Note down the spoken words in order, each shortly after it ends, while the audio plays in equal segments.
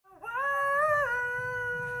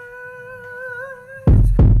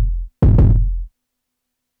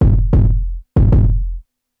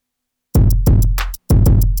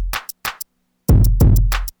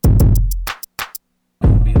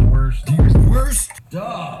Worst.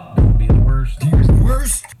 Duh. Don't be the worst.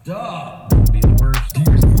 Worst. Duh. Don't be the worst.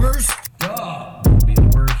 Worst. Duh. Don't be the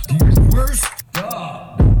worst. Worst.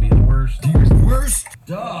 Duh. Don't be the worst. Worst.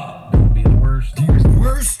 Duh. Don't be the worst.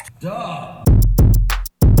 Worst. Duh.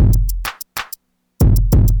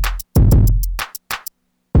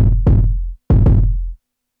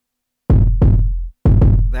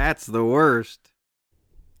 That's the worst.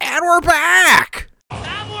 And we're back!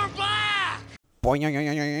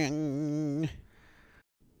 Boing.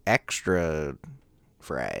 Extra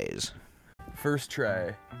fries. First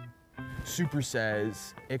try, super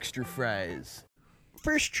size, extra fries.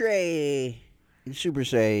 First tray, super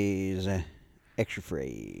size, extra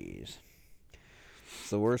fries. It's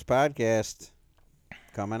the worst podcast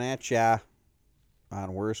coming at ya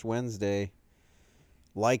on Worst Wednesday,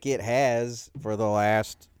 like it has for the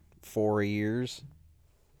last 4 years.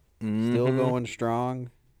 Still going strong,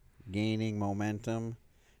 gaining momentum,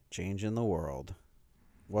 changing the world.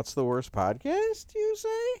 What's the worst podcast, you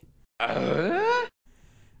say?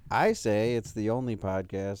 I say it's the only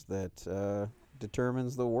podcast that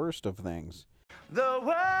determines the worst of things. The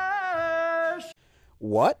worst.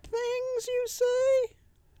 What things, you say?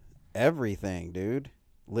 Everything, dude.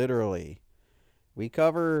 Literally. We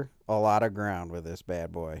cover a lot of ground with this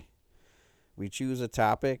bad boy. We choose a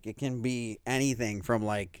topic. It can be anything from,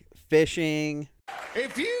 like, fishing.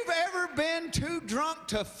 If you've ever been too drunk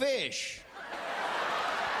to fish,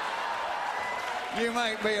 you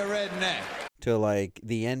might be a redneck. To, like,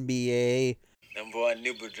 the NBA. Number one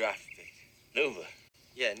Nuba draft pick. Nuba.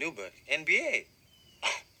 Yeah, Nuba. NBA.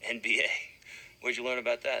 Oh, NBA. Where'd you learn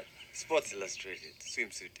about that? Sports Illustrated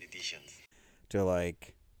swimsuit editions. To,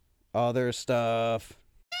 like, other stuff.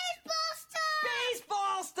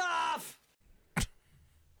 Baseball stuff.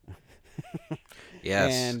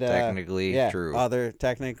 Yes, And, technically true. Other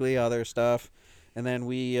stuff. And then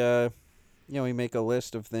we we make a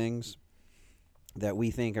list of things that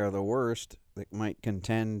we think are the worst that might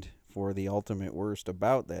contend for the ultimate worst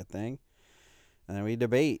about that thing. And then we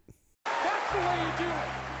debate. That's the way you do it.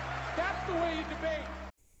 That's the way you debate.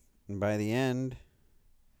 And by the end,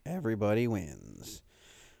 everybody wins.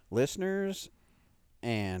 Listeners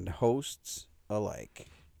and hosts alike.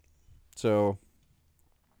 So,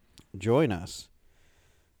 join us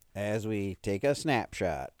as we take a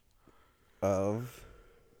snapshot of...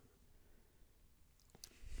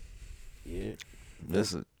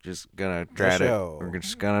 This is just gonna try to. show. We're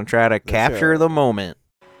just gonna try to capture the moment.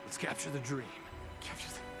 Let's capture the dream.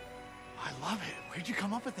 I love it. Where'd you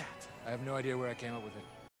come up with that? I have no idea where I came up with it.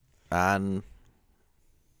 On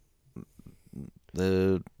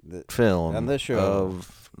the film on the show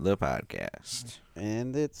of the podcast.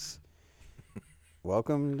 And it's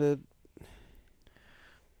welcome to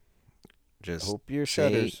Just hope your say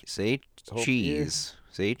shutters. Hope cheese.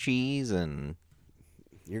 Say cheese, and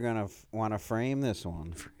You're gonna want to frame this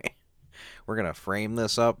one. we're gonna frame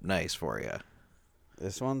this up nice for you.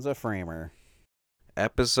 This one's a framer.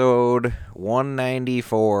 Episode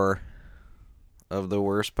 194 of the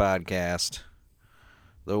worst podcast.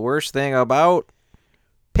 The worst thing about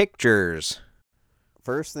pictures.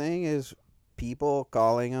 First thing is people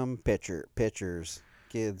calling them pictures.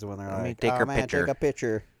 Kids when they're Let me like, take "Oh a man, picture." take a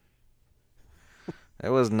picture."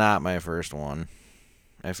 That was not my first one.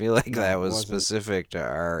 I feel like No, that it was wasn't. specific to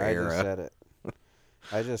our I era. just said it.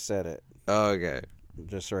 I just said it. Oh, okay.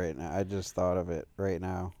 Just right now. I just thought of it right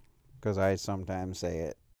now because I sometimes say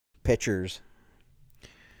it. Pictures.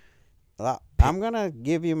 Well, I'm gonna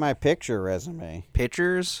give you my picture resume.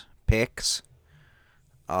 Pictures, pics.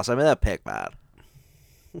 Oh, send me that pic, man.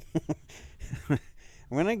 I'm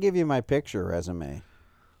gonna give you my picture resume.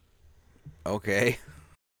 Okay.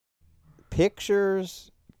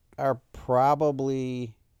 Pictures are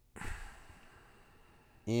probably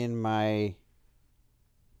in my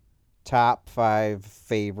top 5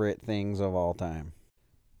 favorite things of all time.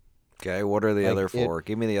 Okay, what are the Like other 4?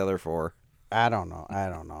 Give me the other 4. I don't know.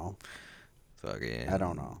 Fucking I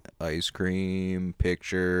don't know. Ice cream,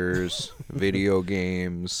 pictures, video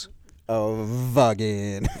games. Oh,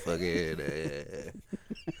 fucking. Fucking.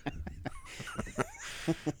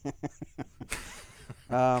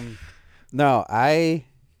 No, I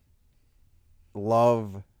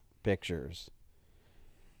love pictures.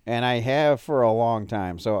 And I have for a long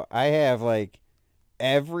time. So I have like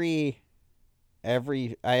I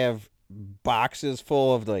have boxes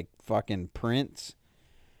full of like fucking prints.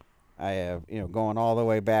 I have, going all the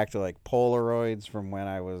way back to like Polaroids from when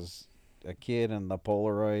I was a kid and the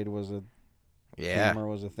Polaroid was camera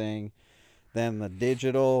was a thing. Then the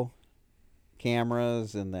digital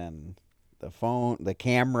cameras, and then the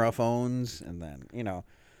camera phones, and then,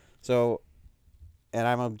 so, and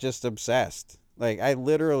I'm just obsessed. Like, I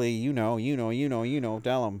literally, tell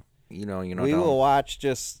them. We will watch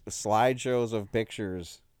just slideshows of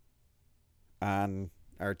pictures on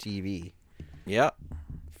our TV. Yep.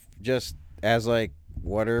 Just as, like,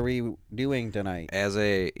 what are we doing tonight? As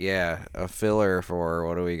a filler for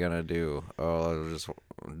what are we going to do? Oh, it just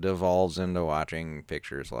devolves into watching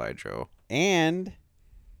picture slideshow. And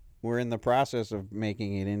we're in the process of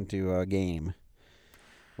making it into a game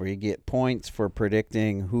where you get points for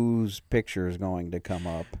predicting whose picture is going to come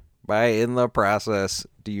up. By in the process,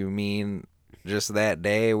 do you mean just that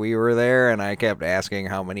day we were there and I kept asking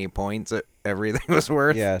how many points everything was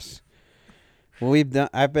worth? Yes. Well,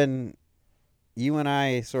 you and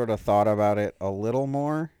I sort of thought about it a little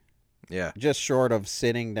more. Yeah. Just short of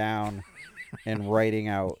sitting down and writing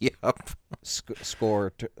out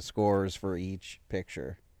scores for each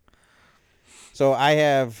picture. So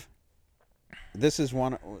this is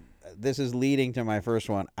leading to my first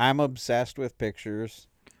one. I'm obsessed with pictures,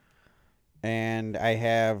 and I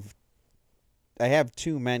have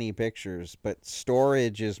too many pictures, but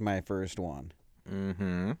storage is my first one.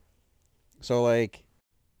 Mm-hmm. So, like,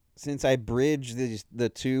 since I bridge the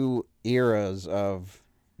two eras of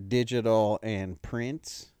digital and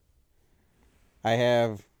print, I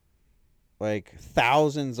have, like,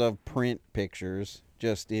 thousands of print pictures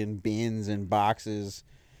just in bins and boxes,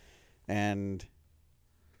 and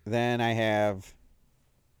then I have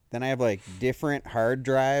like different hard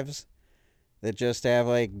drives that just have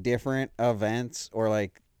like different events, or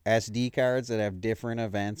like SD cards that have different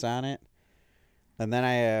events on it. And then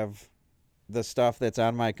I have the stuff that's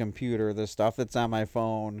on my computer, the stuff that's on my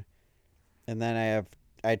phone, and then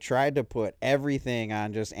I tried to put everything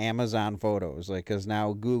on just Amazon Photos, like, because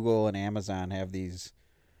now Google and Amazon have these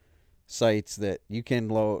sites that you can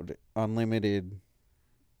load unlimited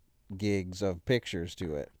gigs of pictures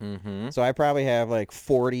to it. Mm-hmm. So I probably have like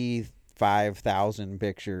 45,000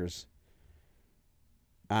 pictures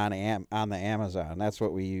on the Amazon. That's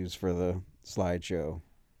what we use for the slideshow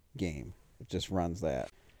game. It just runs that.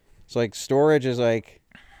 So, like, storage is like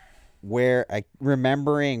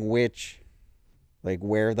remembering where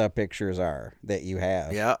the pictures are that you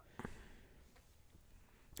have. Yeah.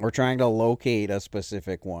 Or trying to locate a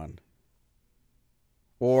specific one.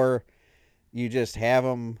 Or you just have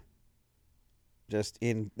them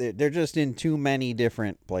they're just in too many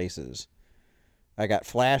different places. I got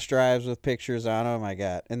flash drives with pictures on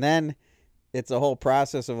them. And then it's a whole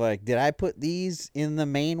process of, like, did I put these in the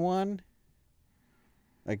main one?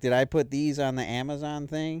 Like, did I put these on the Amazon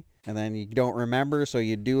thing? And then you don't remember, so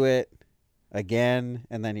you do it again.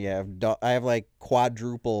 And then I have like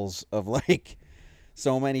quadruples of like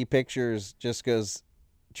so many pictures just because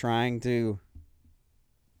trying to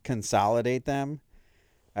consolidate them,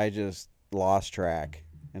 I just lost track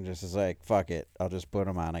and just was like, fuck it, I'll just put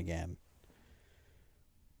them on again.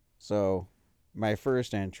 So my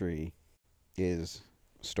first entry is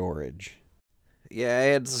storage. Yeah, I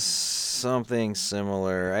had something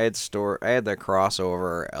similar. I had the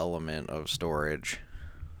crossover element of storage.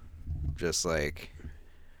 Just like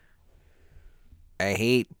I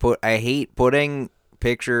hate putting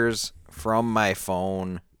pictures from my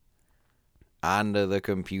phone onto the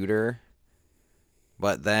computer.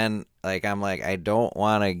 But then, like, I'm like, I don't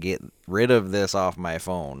want to get rid of this off my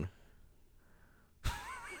phone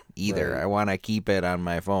either. Right. I want to keep it on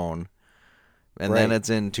my phone. And then it's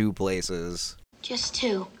in two places. Just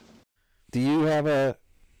two. Do you have a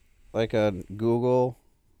Google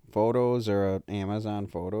Photos or an Amazon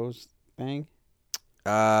Photos thing?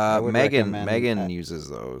 Megan uses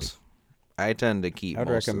those. I tend to keep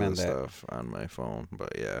most of the stuff on my phone,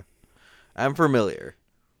 but yeah. I'm familiar.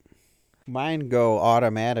 Mine go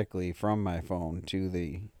automatically from my phone to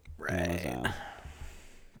the Amazon.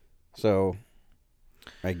 So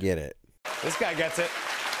I get it. This guy gets it.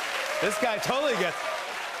 This guy totally gets it.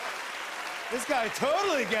 This guy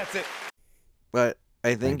totally gets it. But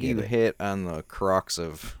I think you hit on the crux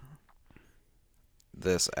of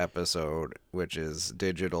this episode, which is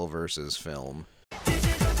digital versus film.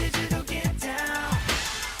 Digital, get down.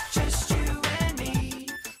 Just you and me.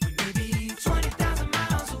 We may be 20,000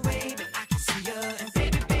 miles away, but I can see you, and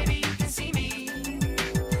baby, you can see me.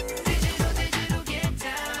 Digital, get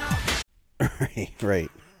down.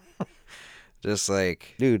 Right. Just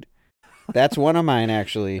like, dude, that's one of mine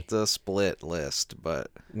actually. It's a split list, but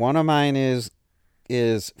one of mine is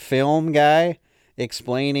film guy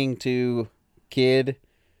explaining to kid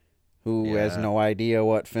who has no idea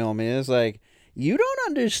what film is, like, you don't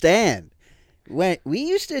understand. When we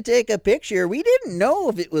used to take a picture, we didn't know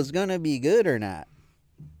if it was gonna be good or not.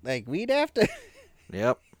 Like, we'd have to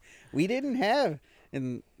Yep. We didn't have,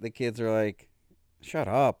 and the kids are like, Shut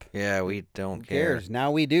up. Yeah, we don't Who care. cares?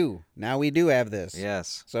 Now we do. Now we do have this.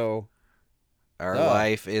 Yes. So, Our Duh.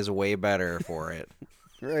 life is way better for it.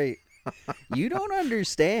 right. You don't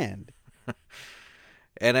understand.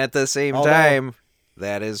 And at the same Although- time,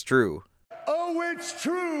 that is true. Oh, it's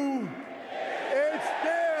true. It's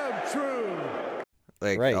damn true.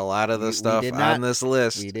 Like Right. a lot of the We stuff did on not- this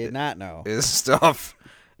list We did not know. is stuff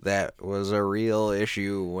that was a real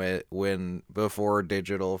issue when before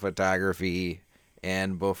digital photography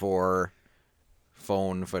and before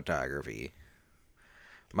phone photography.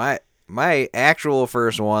 My actual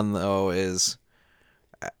first one though is,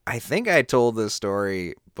 I think I told this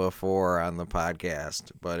story before on the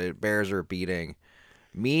podcast, but it bears repeating.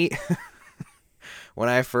 Me when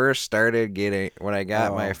I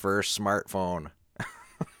got my first smartphone,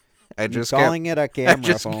 I just calling it a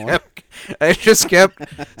camera phone. I just kept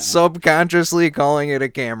subconsciously calling it a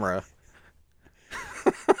camera.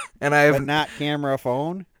 And But not camera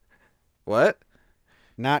phone? what?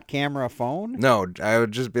 Not camera phone? No, I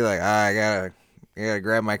would just be like, I gotta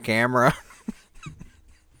grab my camera.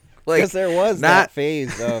 Because there was not- that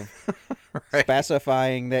phase of Right.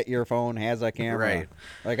 specifying that your phone has a camera. Right.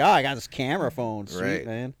 Like, oh, I got this camera phone. Sweet, Right.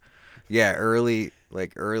 man. Yeah, early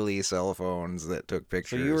cell phones that took So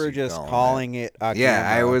pictures. you were you'd just call 'em calling it a Yeah,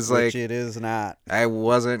 camera, I was which like- it is not. that. I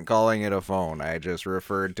wasn't calling it a phone. I just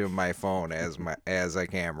referred to my phone as a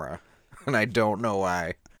camera, and I don't know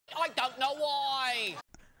why. I don't know why.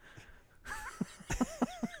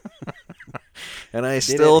 And I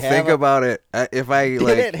still it have think a- about it. If I Did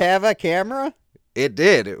like, it have a camera? it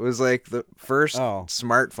did. It was like the first Oh.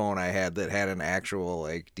 smartphone I had that had an actual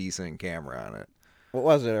like decent camera on it. What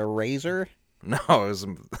was it? A Razor? No,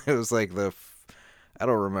 it was like I don't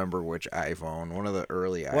remember which iPhone. One of the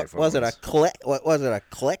early What iPhones. was it? A click? What was it? A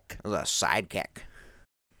click? It was a Sidekick.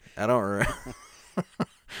 I don't remember.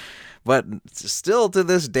 But still to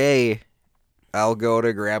this day, I'll go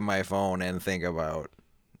to grab my phone and think about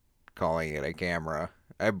calling it a camera.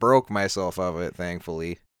 I broke myself of it,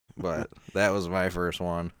 thankfully, but that was my first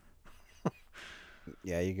one.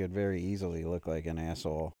 Yeah, you could very easily look like an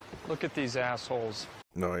asshole Look at these assholes.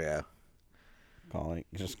 Oh, yeah.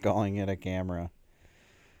 calling it a camera.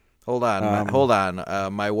 Hold on. Um, Hold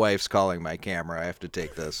on. My wife's calling my camera. I have to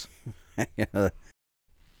take this.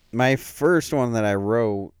 My first one that I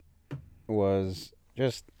wrote was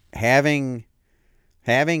just having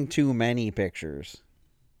too many pictures,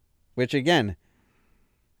 which again,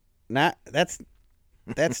 that's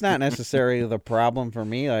not necessarily the problem for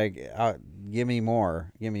me. Like, give me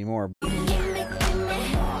more.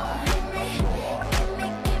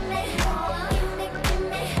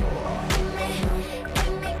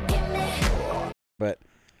 But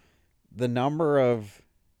the number of,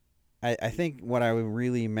 I think what I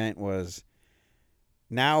really meant was,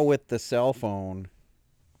 now with the cell phone,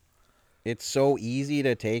 it's so easy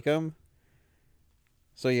to take them.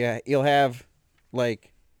 So yeah, you'll have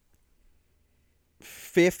like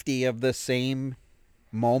 50 of the same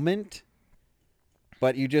moment,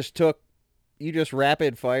 but you just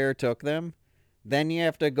rapid fire took them. Then you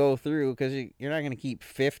have to go through, because you're not going to keep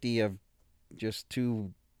 50 of just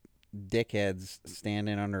two dickheads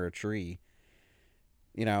standing under a tree.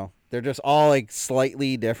 You know, they're just all like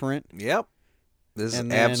slightly different. Yep. This is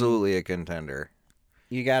And then- absolutely a contender.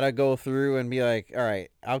 You got to go through and be like, all right,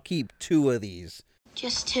 I'll keep 2 of these.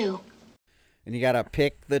 Just 2. And you got to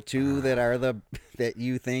pick the 2 that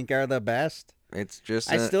you think are the best. It's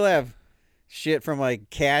just I still have shit from like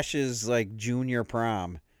Cash's like junior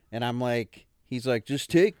prom, and I'm like, he's like, just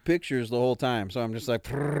take pictures the whole time. So I'm just like,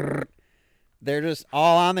 "Prrrr." They're just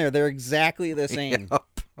all on there. They're exactly the same,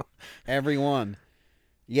 every one.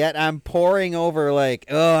 Yet I'm poring over like,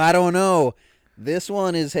 oh, I don't know. This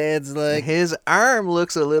one, his head's like, his arm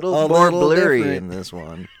looks a little a more little blurry different. in this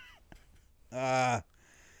one. ah,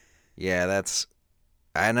 Yeah, that's,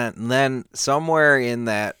 and then somewhere in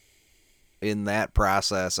that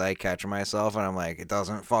process, I catch myself and I'm like, it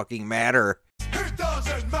doesn't fucking matter. It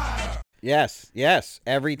doesn't matter. yes,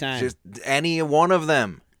 every time. Just any one of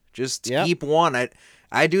them. Just Yep. keep one.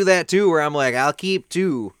 I do that too, where I'm like, I'll keep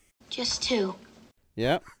 2, Just 2.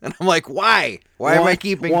 Yep. and I'm like, why? Why am I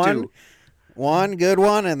keeping 2? One good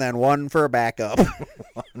one, and then one for backup.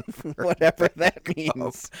 Whatever that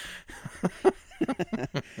means.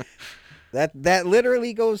 That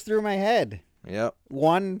literally goes through my head. Yep.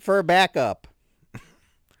 One for backup.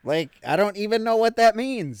 Like, I don't even know what that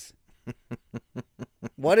means.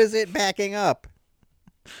 What is it backing up?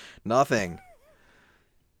 Nothing.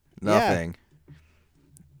 Yeah. Nothing.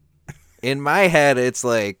 In my head, it's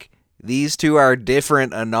like, these 2 are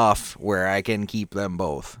different enough where I can keep them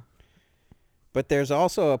both. But there's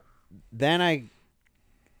also then I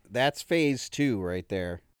that's phase 2 right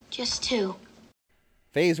there. Just 2.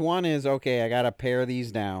 Phase 1 is, okay, I got to pare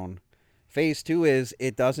these down. Phase 2 is,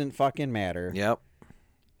 it doesn't fucking matter. Yep.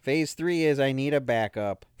 Phase 3 is, I need a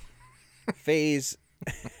backup. Phase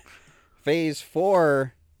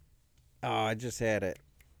 4, oh, I just had it.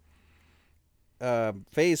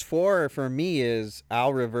 Phase 4 for me is,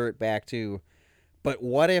 I'll revert back to, but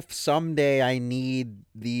what if someday I need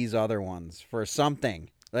these other ones for something?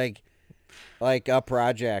 Like a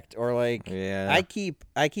project, or like, Yeah. I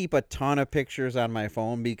keep a ton of pictures on my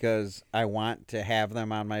phone because I want to have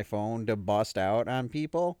them on my phone to bust out on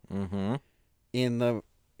people in the,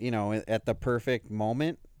 at the perfect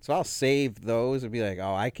moment. So I'll save those and be like,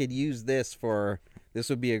 oh, I could use this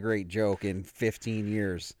would be a great joke in 15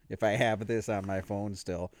 years if I have this on my phone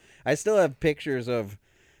still. I still have pictures of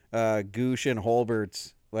Goosh and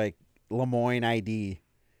Holbert's like Lemoyne ID.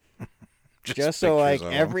 Just so like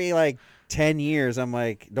every like 10 years I'm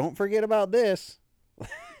like, don't forget about this.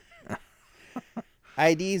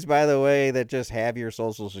 IDs, by the way, that just have your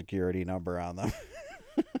social security number on them.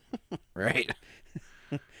 Right.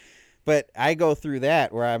 But I go through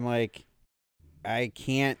that where I'm like, I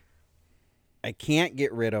can't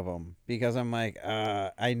get rid of them because I'm like,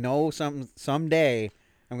 I know someday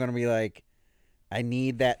I'm going to be like, I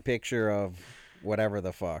need that picture of whatever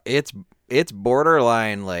the fuck. It's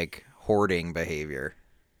borderline like hoarding behavior.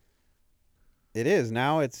 It is.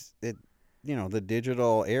 Now the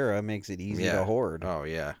digital era makes it easy to hoard. Oh,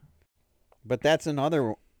 yeah. But that's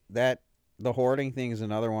the hoarding thing is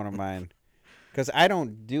another one of mine. Because I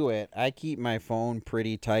don't do it. I keep my phone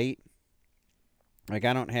pretty tight. Like,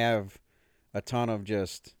 I don't have a ton of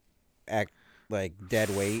just like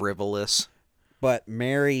dead weight. Frivolous. But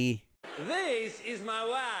Mary... This is my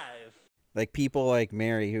wife. Like, people like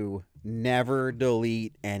Mary who never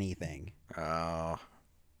delete anything. Oh.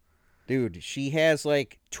 Dude, she has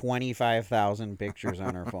like 25,000 pictures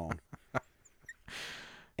on her phone.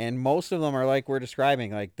 And most of them are like we're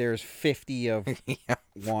describing. Like, there's 50 of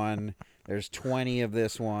one. There's 20 of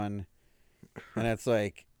this one. And it's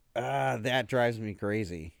like, that drives me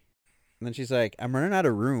crazy. And then she's like, I'm running out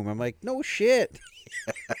of room. I'm like, no shit.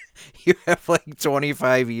 You have like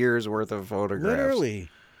 25 years worth of photographs. Literally.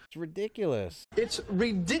 It's ridiculous. It's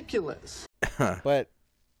ridiculous. But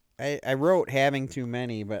I wrote having too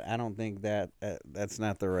many, but I don't think that's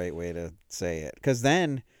not the right way to say it. Because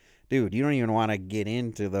then, dude, you don't even want to get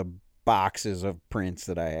into the boxes of prints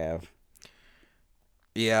that I have.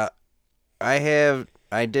 Yeah.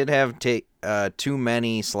 I did have too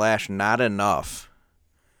many / not enough.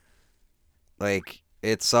 Like,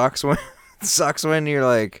 it sucks when you're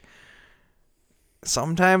like,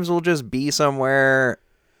 sometimes we'll just be somewhere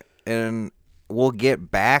and we'll get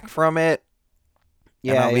back from it.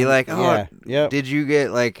 Yeah. And I'll be like, did you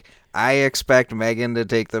get, like, I expect Megan to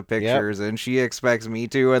take the pictures and she expects me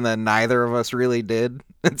to, and then neither of us really did.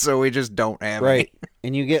 And so we just don't have any.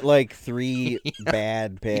 And you get like 3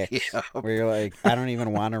 bad pics where you're like, I don't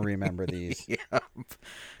even want to remember these. Yep.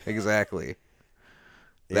 Exactly.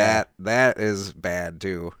 Yeah. That is bad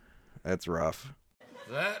too. That's rough.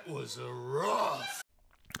 That was rough.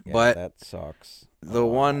 Yeah, but that sucks. The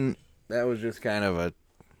one that was just kind of a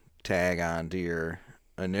tag on to your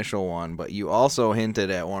initial one, but you also hinted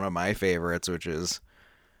at one of my favorites, which is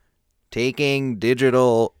taking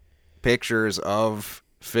digital pictures of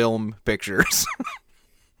film pictures.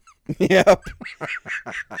 Yep.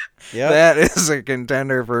 That is a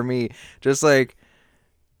contender for me. Just like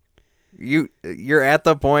you're at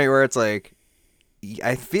the point where it's like,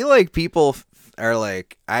 I feel like people are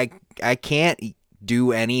like, I can't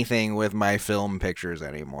do anything with my film pictures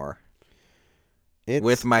anymore.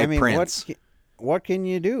 With my prints. What can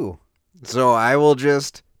you do? So I will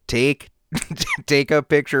just take a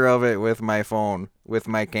picture of it with my phone, with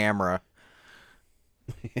my camera.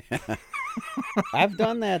 Yeah. I've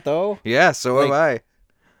done that though. Yeah, so have I.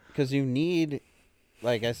 Because you need,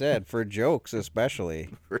 like I said, for jokes especially.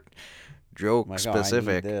 For joke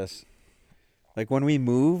specific. I need this. Like when we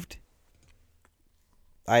moved,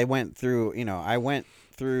 I went through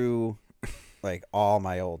like all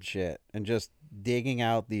my old shit and just digging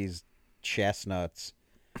out these chestnuts,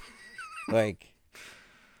 like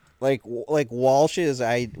Walsh's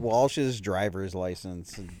driver's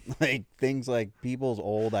license, and like things like people's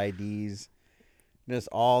old IDs, just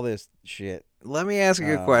all this shit. Let me ask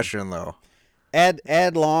you a question though.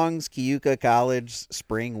 Ed Long's Keuka College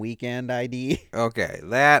spring weekend ID. Okay,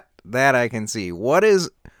 that I can see. What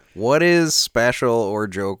is special or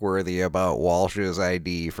joke worthy about Walsh's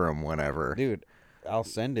ID from whenever? Dude, I'll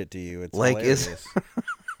send it to you. It's like hilarious.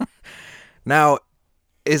 Now,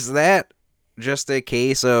 is that just a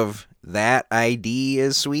case of that ID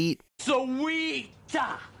is sweet. Sweet!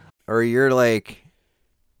 Or you're like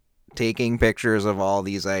taking pictures of all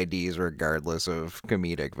these IDs regardless of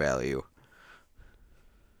comedic value.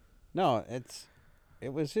 No,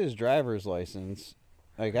 it was his driver's license.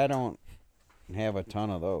 Like, I don't have a ton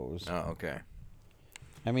of those. Oh, okay.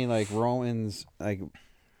 I mean, like Roman's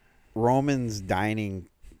dining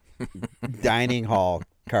hall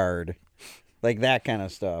card, like that kind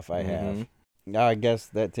of stuff. I have. Now, I guess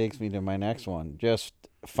that takes me to my next one. Just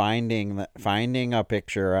finding a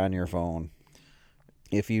picture on your phone.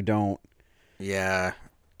 If you don't, Yeah,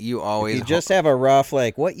 you always you just have a rough,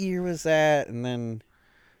 like, what year was that, and then,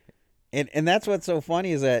 and that's what's so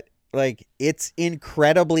funny is that, like, it's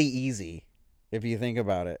incredibly easy if you think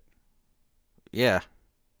about it. Yeah.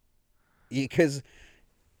 Because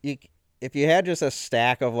if you had just a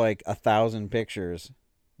stack of like 1,000 pictures,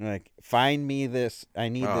 like, find me this, I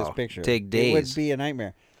need this picture. Take days. It would be a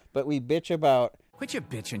nightmare. But we bitch about, Quit your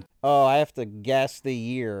bitching. oh, I have to guess the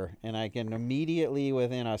year, and I can immediately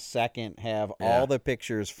within a second have all the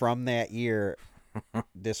pictures from that year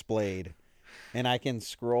displayed, and I can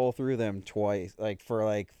scroll through them twice, like for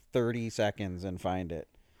like 30 seconds, and find it.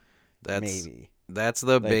 That's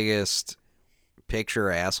the biggest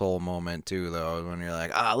picture asshole moment too, though, when you're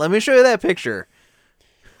like, let me show you that picture,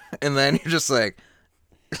 and then you're just like,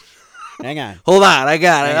 hang on, hold on, I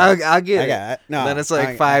got it, I'll get I got it. No, and then it's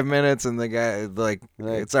like 5 minutes, and the guy like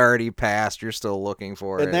it's already passed. You're still looking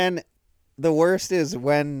for it. And then the worst is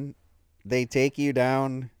when they take you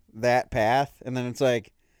down that path, and then it's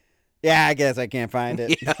like, yeah, I guess I can't find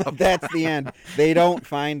it. That's the end. They don't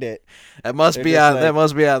find it. That must be on. That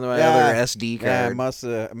must be on my other SD card. Yeah,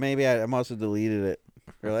 I must have deleted it,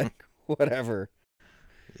 or like whatever.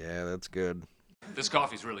 Yeah, that's good. This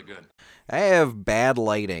coffee's really good. I have bad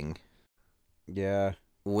lighting. Yeah,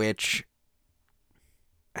 which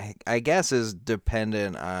I guess is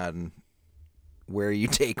dependent on where you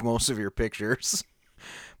take most of your pictures.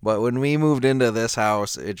 But when we moved into this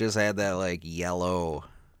house, it just had that like yellow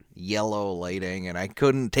lighting, and I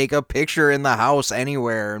couldn't take a picture in the house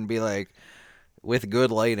anywhere and be like, with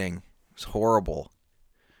good lighting. It's horrible.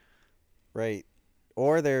 Right.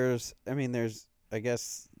 Or I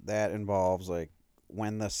guess that involves like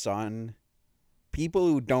when the sun, people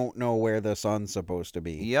who don't know where the sun's supposed to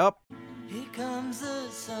be. Yep. Here comes the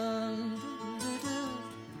sun.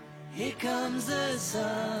 Here comes the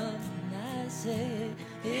sun. I say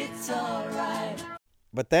it's all right.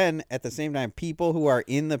 But then at the same time, people who are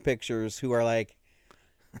in the pictures who are like,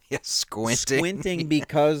 squinting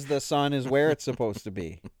because the sun is where it's supposed to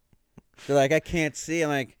be. They're like, I can't see. I'm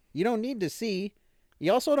like, you don't need to see.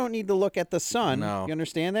 You also don't need to look at the sun. No. You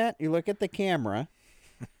understand that? You look at the camera.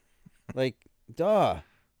 Like, duh.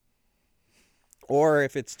 Or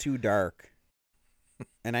if it's too dark.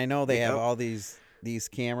 And I know they have all these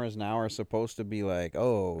cameras now are supposed to be like,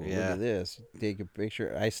 oh, look at this. Take a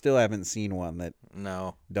picture. I still haven't seen one that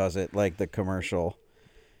does it, like the commercial.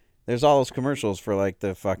 There's all those commercials for like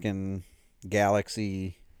the fucking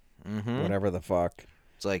Galaxy, whatever the fuck.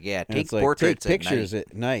 It's like, yeah, And take it's like, portraits take pictures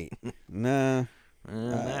at night. Nah.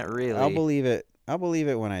 Not really. I'll believe it. I'll believe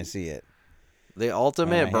it when I see it. The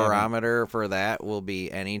ultimate barometer for that will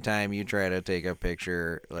be anytime you try to take a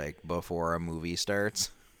picture like before a movie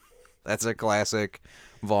starts. That's a classic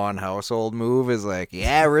Vaughn household move, is like,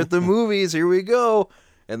 yeah, we're at the movies, here we go.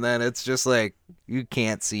 And then it's just like, you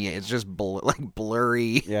can't see it. It's just like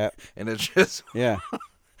blurry. Yeah. And it's just the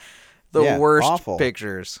worst awful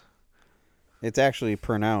pictures. It's actually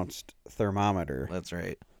pronounced thermometer. That's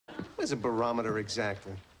right. What is a barometer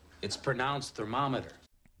exactly? It's pronounced thermometer.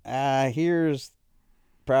 Here's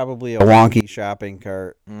probably a wonky shopping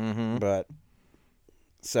cart, but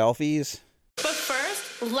selfies. But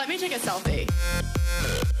first, let me take a selfie.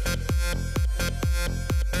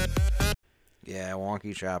 Yeah,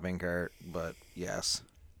 wonky shopping cart, but yes.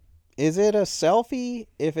 Is it a selfie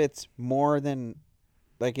if it's more than,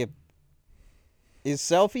 like, is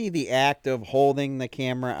selfie the act of holding the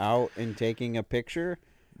camera out and taking a picture?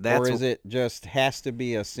 Or is it just has to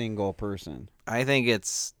be a single person? I think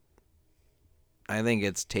it's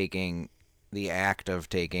taking the act of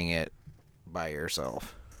taking it by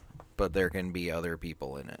yourself, but there can be other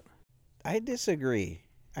people in it. I disagree.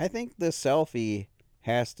 I think the selfie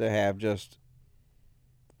has to have just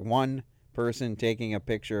one person taking a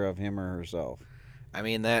picture of him or herself. I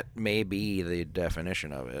mean, that may be the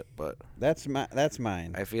definition of it, but that's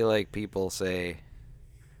mine. I feel like people say,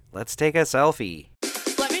 "Let's take a selfie."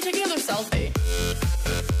 Let me take another selfie.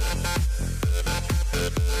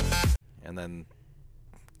 And then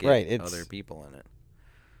get it's other people in it.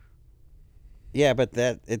 Yeah, but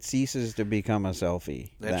that it ceases to become a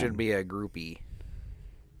selfie. That should be a groupie.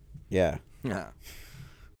 Yeah. Yeah.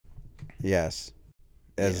 Yes.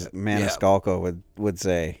 As Maniscalco would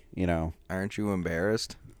say, you know. Aren't you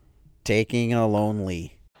embarrassed? Taking a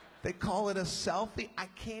lonely. They call it a selfie. I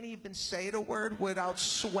can't even say the word without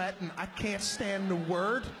sweating. I can't stand the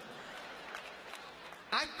word.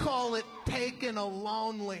 I call it taking a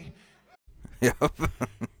lonely. Yep.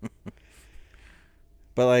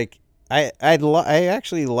 But like I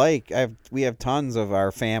actually like we have tons of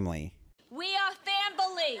our family. We are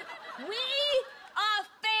family. We are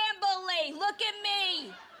family. Look at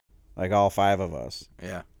me. Like all 5 of us.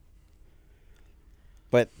 Yeah.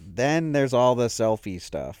 But then there's all the selfie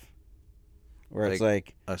stuff. Where it's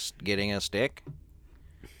like getting a stick?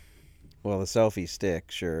 Well, the selfie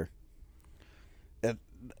stick, sure.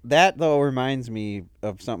 That though reminds me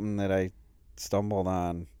of something that I stumbled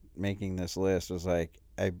on making this list. Was like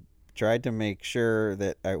I tried to make sure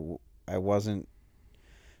that I wasn't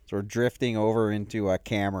sort of drifting over into a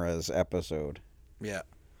cameras episode. Yeah.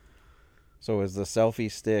 So is the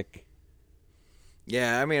selfie stick?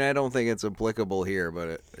 Yeah, I mean, I don't think it's applicable here,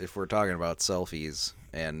 but if we're talking about selfies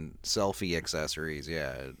and selfie accessories,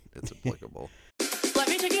 yeah, it's applicable. Let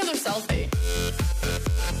me take another selfie.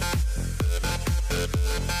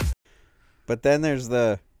 But then there's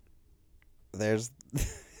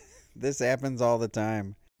this happens all the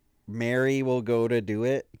time. Mary will go to do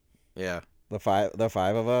it. Yeah. The five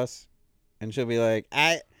of us, and she'll be like,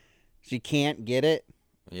 she can't get it.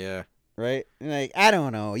 Yeah. Right? And like, I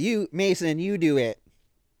don't know. You, Mason, you do it.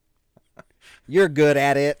 You're good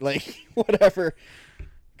at it. Like, whatever.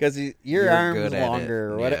 Because your arm's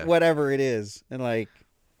longer, or whatever it is. And like,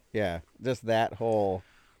 yeah, just that whole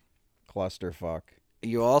clusterfuck.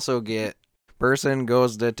 You also get person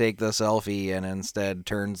goes to take the selfie and instead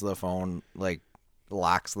turns the phone, like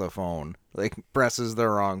locks the phone, like presses the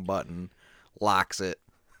wrong button, locks it.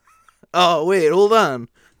 Oh, wait, hold on.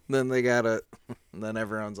 Then they gotta, then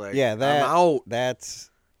everyone's like, yeah, I'm out.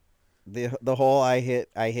 That's the whole I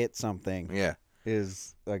hit something. Yeah.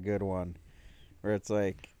 Is a good one. Where it's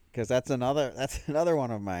like, because that's another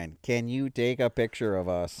one of mine. Can you take a picture of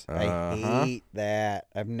us? I hate that.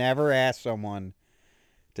 I've never asked someone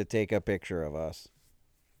to take a picture of us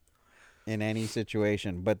in any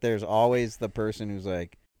situation, but there's always the person who's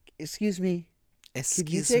like, "Excuse me, could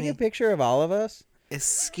you take a picture of all of us?"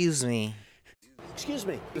 Excuse me. Excuse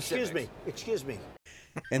me. Excuse me. Excuse me.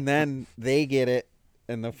 And then they get it,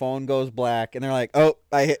 and the phone goes black, and they're like, "Oh,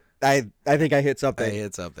 I think I hit something. I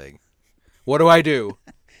hit something. What do I do?"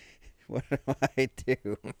 What do I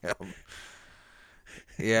do?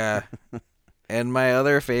 Yeah. And my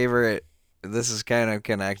other favorite, this is kind of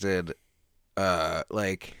connected,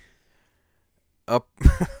 like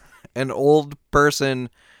an old person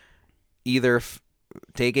either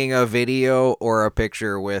taking a video or a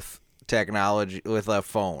picture with technology, with a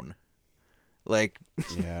phone. Like,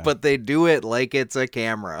 yeah. But they do it like it's a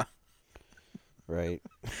camera. Right.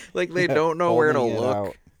 Like they don't know where to look.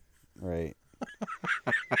 Out. Right.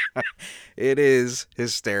 It is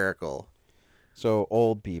hysterical. So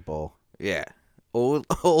old people. Yeah. Old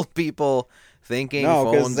people thinking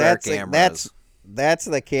phones are cameras. That's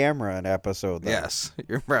the camera in episode, though. Yes,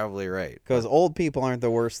 you're probably right. Because old people aren't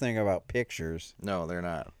the worst thing about pictures. No, they're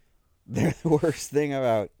not. They're the worst thing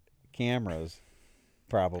about cameras,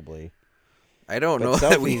 probably. I don't know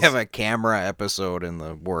that we have a camera episode in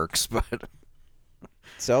the works, but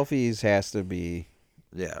selfies has to be...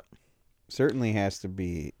 Yeah. Certainly has to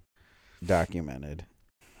be documented.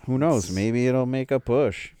 Who knows? Maybe it'll make a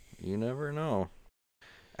push. You never know.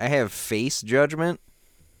 I have face judgment.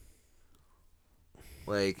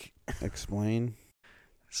 Like, explain.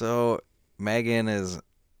 So Megan is,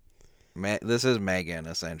 this is Megan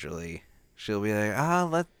essentially. She'll be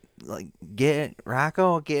like, get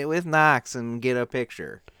Rocco, get with Knox and get a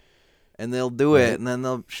picture, and they'll do it, and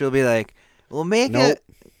then she'll be like, well, make a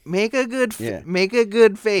good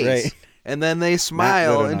face, right. And then they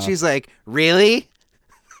smile, and she's like, really?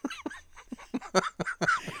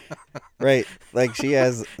 Right, like she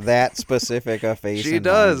has that specific a face. She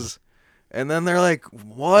does. And then they're like,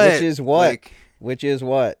 what? Which is what? Like, which is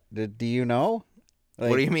what? Do you know?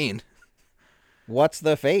 Like, what do you mean? What's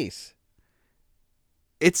the face?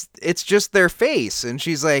 It's just their face. And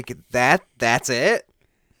she's like, that's it?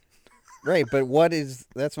 Right, but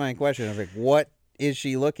that's my question. I was like, what is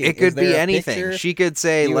she looking? It could be anything. Picture? She could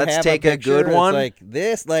say, let's take a good one. Like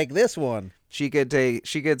this one. She could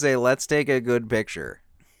say, let's take a good picture.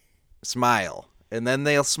 Smile. And then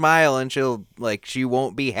they'll smile, and she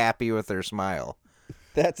won't be happy with their smile.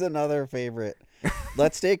 That's another favorite.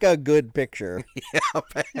 Let's take a good picture.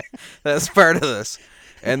 Yeah, that's part of this.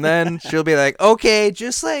 And then she'll be like, okay,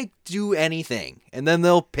 just like do anything. And then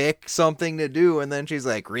they'll pick something to do. And then she's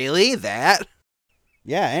like, really? That?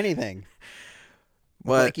 Yeah, anything.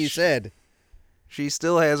 But like you said. She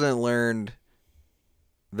still hasn't learned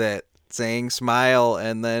that saying smile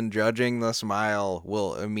and then judging the smile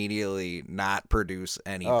will immediately not produce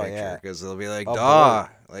any picture. Because they'll be like, duh.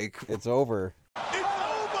 Like, it's over. It's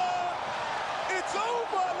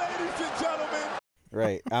over, ladies and gentlemen.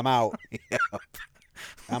 Right. I'm out. Yep.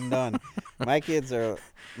 I'm done. My kids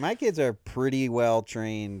are pretty well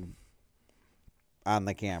trained on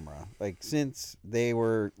the camera. Like, since they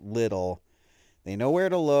were little, they know where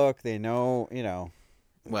to look. They know, you know.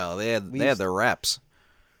 Well, they had the reps.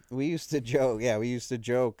 We used to joke. Yeah, we used to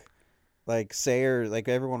joke. Like, Sayers, like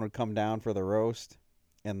everyone would come down for the roast,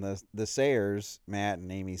 and the Sayers, Matt and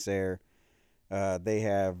Amy Sayer, they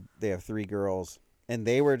have 3 girls, and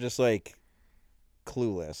they were just like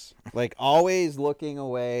clueless, like always looking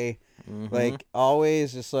away, like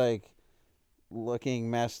always just like looking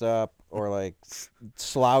messed up or like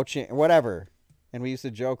slouching, whatever. And we used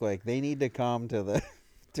to joke like they need to come to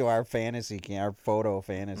our fantasy camp, our photo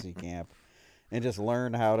fantasy camp, and just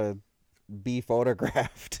learn how to be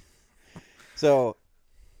photographed. So,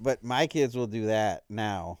 but my kids will do that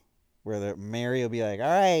now, where Mary will be like, "All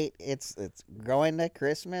right, it's going to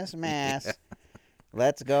Christmas mass. Yeah.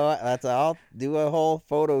 Let's go. Let's all do a whole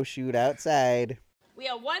photo shoot outside." We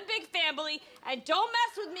are one big family, and don't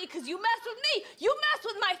mess with me, because you mess with me, you mess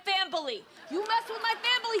with my family. You mess with my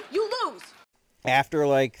family, you lose. After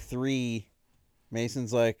like 3,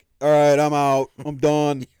 Mason's like, "All right, I'm out. I'm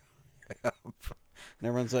done." Yep. And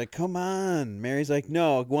everyone's like, "Come on." Mary's like,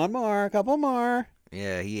 "No, one more, a couple more."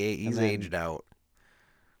 Yeah, he's aged out.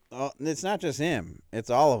 Oh, it's not just him; it's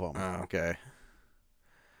all of them. Oh, okay.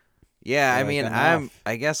 Yeah, I mean,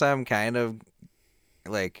 I guess I'm kind of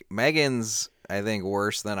like Megan's. I think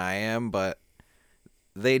worse than I am, but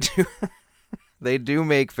they do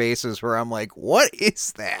make faces where I'm like, "What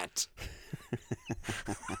is that?"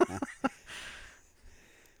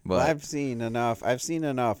 But well, I've seen enough.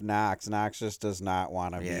 Knox. Knox just does not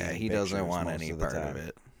want to be. Yeah, he doesn't want any part of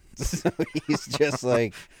it. So he's just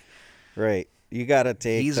like, right. You got to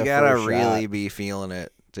take. He's got to really be feeling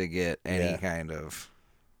it to get any kind of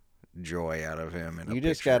joy out of him. You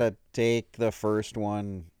just got to take the first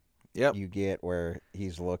one. Yep. You get where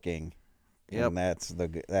he's looking. Yep. And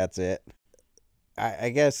that's it. I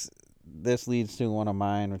guess this leads to one of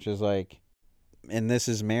mine, which is like, and this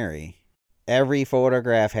is Mary. Every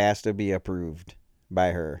photograph has to be approved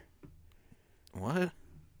by her. What?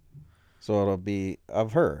 So it'll be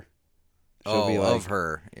of her. She'll be like, of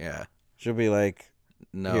her, yeah. She'll be like,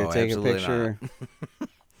 "No, here, take a picture. Not.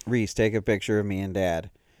 Reese, take a picture of me and Dad."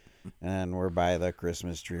 And we're by the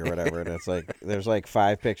Christmas tree or whatever. And it's like, there's like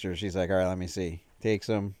 5 pictures. She's like, "All right, let me see." Take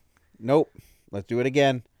some. Nope. Let's do it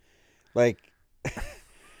again. Like,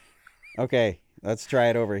 okay, let's try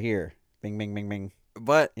it over here. Bing, bing, bing, bing.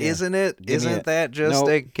 But Yeah. isn't that just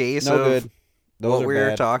a case no of good. what we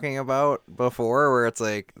were talking about before, where it's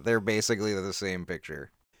like they're basically the same picture?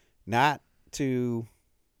 Not to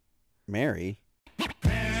Mary.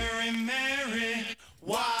 Mary,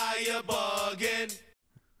 why you bugging?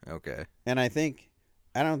 Okay. And I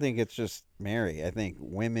don't think it's just Mary. I think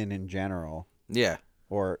women in general. Yeah.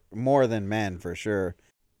 Or more than men, for sure.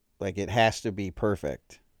 Like, it has to be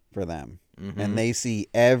perfect for them. Mm-hmm. And they see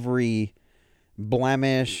every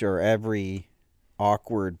blemish or every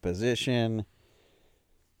awkward position.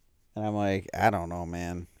 And I'm like, I don't know,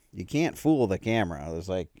 man. You can't fool the camera. It's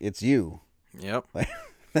like, it's you. Yep.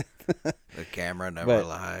 The camera never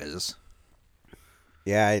lies.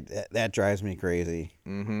 Yeah, that drives me crazy.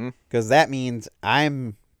 Mm-hmm. Because that means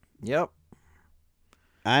I'm Yep.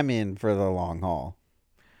 I'm in for the long haul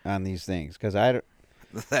on these things. Because I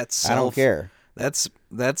don't care. That's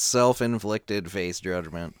self-inflicted face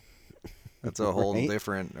judgment. That's a whole Right?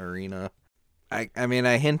 different arena. I mean,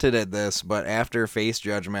 I hinted at this, but after face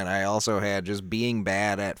judgment, I also had just being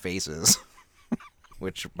bad at faces,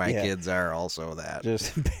 which my kids are also that.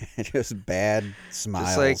 Just bad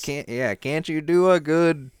smiles. Just like, can't you do a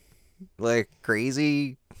good, like,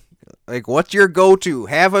 crazy, like, what's your go-to?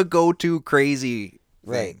 Have a go-to crazy thing.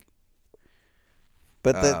 Right.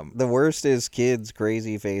 But the worst is kids'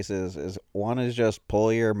 crazy faces. Is one is just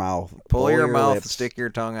pull your mouth. Pull your mouth, lips, stick your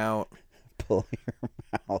tongue out. Pull your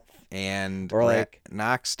mouth. And or like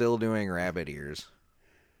Knox still doing rabbit ears.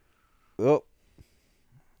 Oh.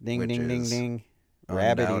 Ding, ding, ding, ding.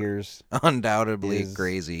 Rabbit ears. Undoubtedly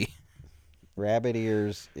crazy. Rabbit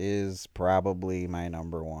ears is probably my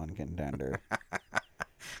number 1 contender.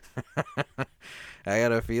 I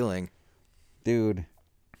got a feeling. Dude,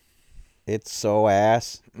 it's so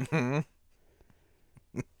ass.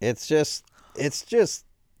 It's just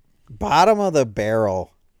bottom of the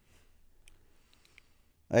barrel.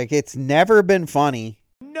 Like, it's never been funny.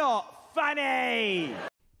 Not funny.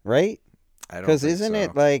 Right? I don't Because think isn't so.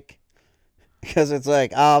 it like, because it's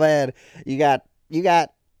like, oh man, you got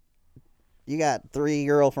 3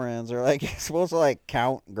 girlfriends, or like, you're supposed to like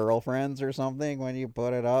count girlfriends or something when you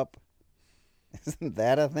put it up. Isn't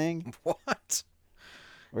that a thing? What?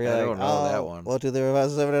 Where you're I like, don't know that oh, one. 1, 2, 3, 4, 5,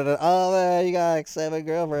 6, 7, 8, 9. Oh man, you got like 7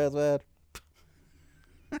 girlfriends, man.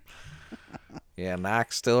 Yeah,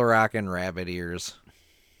 Knox still rocking rabbit ears.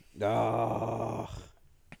 Oh,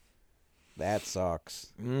 that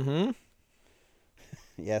sucks. Mm-hmm.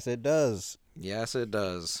 Yes, it does. Yes, it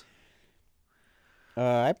does.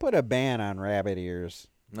 I put a ban on rabbit ears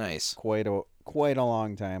Nice. quite a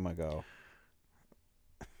long time ago.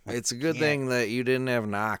 It's a good thing that you didn't have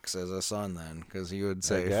Knox as a son then, because he would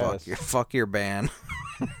say, fuck your ban.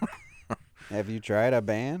 Have you tried a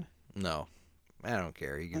ban? No. I don't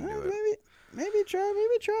care. You can do it. Maybe try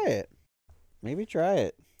it. Maybe try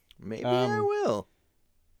it. Maybe I will.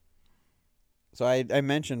 So I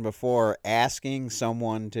mentioned before, asking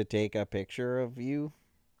someone to take a picture of you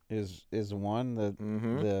is one.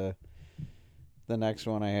 The next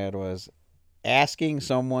one I had was asking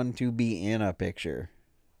someone to be in a picture.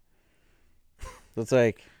 So it's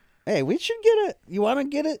like, hey, we should get it. You want to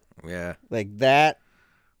get it? Yeah. Like that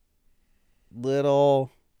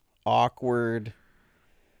little awkward,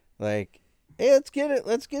 like, hey, let's get it.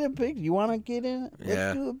 Let's get a picture. You want to get in it?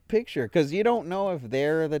 Let's do a picture. Because you don't know if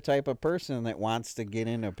they're the type of person that wants to get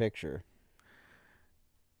in a picture.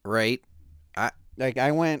 Right.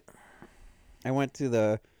 I went to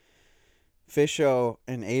the fish show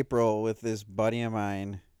in April with this buddy of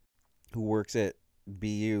mine who works at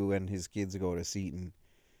BU, and his kids go to Seton.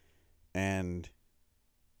 And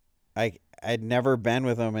I'd never been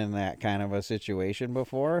with him in that kind of a situation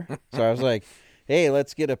before. So I was like, hey,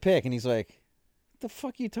 let's get a pic. And he's like, what the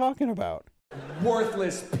fuck are you talking about?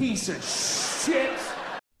 Worthless piece of shit.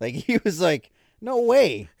 Like, he was like, no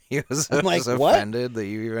way. He was, I'm like, offended what? that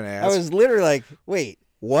you even asked. I was literally like, wait,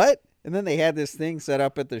 what? And then they had this thing set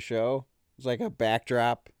up at the show. It was like a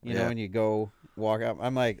backdrop, you know, and you go walk up.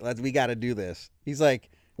 I'm like, we got to do this. He's like,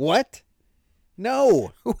 what?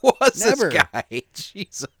 No. Who was never. this guy?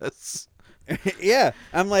 Jesus. Yeah.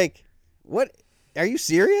 I'm like, what? Are you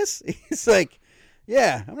serious? He's like,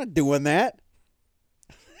 yeah, I'm not doing that.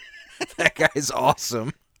 That guy's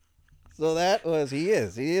awesome. So he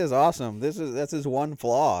is awesome. That's his one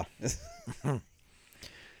flaw.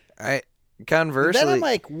 Conversely, then I'm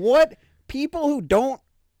like, what? People who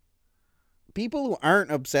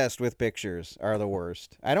aren't obsessed with pictures are the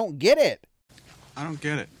worst. I don't get it. I don't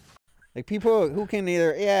get it. Like, people who can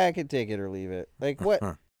either, I can take it or leave it. Like, what?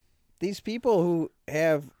 These people who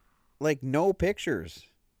have, like, no pictures.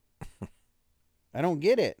 I don't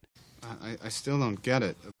get it. I still don't get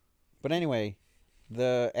it. But anyway,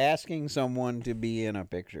 the asking someone to be in a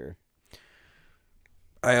picture.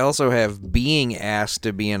 I also have being asked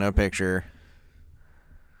to be in a picture.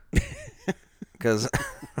 Because,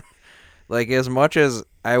 like, as much as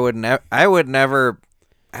I would never,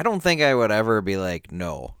 I don't think I would ever be like,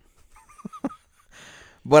 no.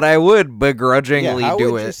 But I would begrudgingly how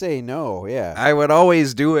do would it. You say no? Yeah. I would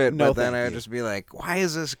always do it, No, but then thank I would you. just be like, why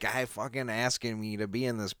is this guy fucking asking me to be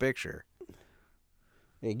in this picture?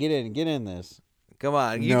 Hey, get in this. Come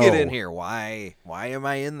on, you get in here. Why am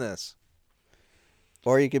I in this?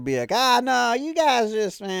 Or you could be like, no, you guys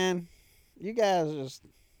just, man, you're good.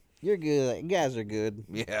 You guys are good.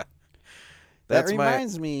 Yeah. That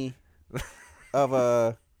reminds me of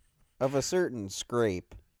a certain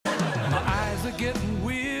scrape. My eyes are getting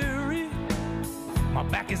weary. My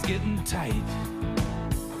back is getting tight.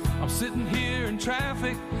 I'm sitting here in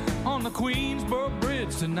traffic on the Queensboro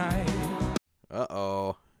Bridge tonight.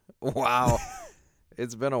 Uh-oh. Wow.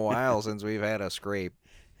 It's been a while since we've had a scrape.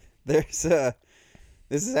 This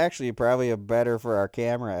is actually probably a better for our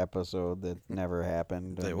camera episode that never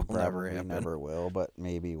happened. That will never happen. Never will, but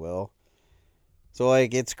maybe will. So,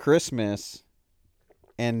 like, it's Christmas,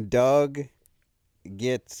 and Doug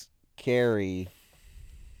gets Carrie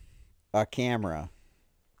a camera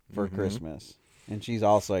for Christmas, and she's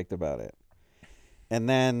all psyched about it. And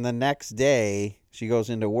then the next day, she goes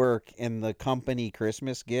into work, and the company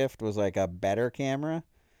Christmas gift was like a better camera.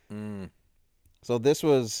 So this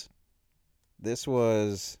was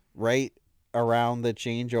right around the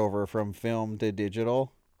changeover from film to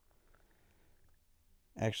digital.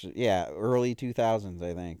 Actually, yeah, early 2000s,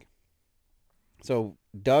 I think. So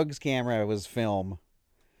Doug's camera was film,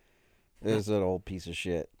 is an old piece of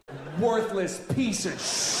shit. Worthless piece of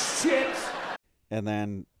shit. And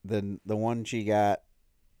then the one she got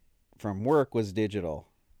from work was digital.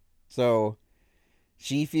 So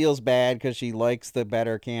she feels bad because she likes the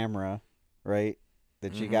better camera, right?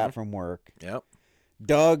 That she got from work. Yep.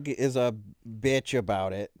 Doug is a bitch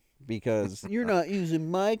about it because you're not using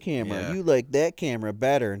my camera. Yeah. You like that camera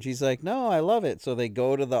better. And she's like, no, I love it. So they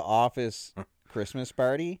go to the office Christmas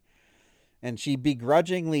party, and she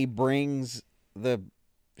begrudgingly brings the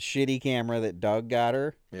shitty camera that Doug got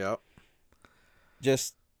her. Yep.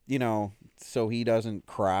 Just, so he doesn't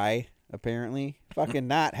cry, apparently. Fucking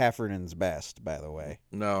not Heffernan's best, by the way.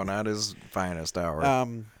 No, not his finest hour.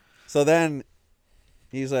 So then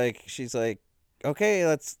she's like, okay,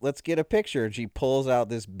 let's get a picture. And she pulls out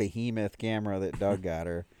this behemoth camera that Doug got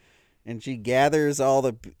her. And she gathers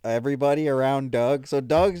everybody around Doug. So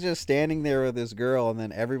Doug's just standing there with this girl, and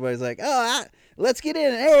then everybody's like, let's get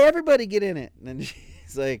in it. Hey, everybody get in it. And then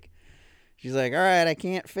she's like, all right, I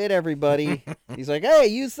can't fit everybody. He's like, hey,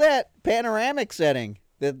 use that panoramic setting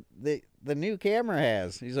that the new camera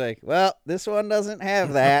has. He's like, well, this one doesn't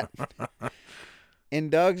have that. And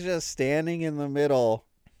Doug's just standing in the middle,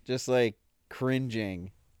 just like cringing.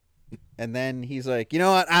 And then he's like, you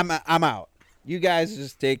know what? I'm out. You guys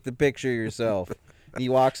just take the picture yourself. He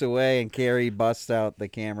walks away, and Carrie busts out the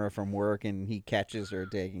camera from work, and he catches her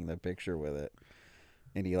taking the picture with it.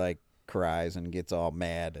 And he like cries and gets all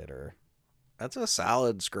mad at her. That's a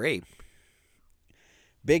solid scrape.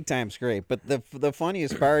 Big time scrape. But the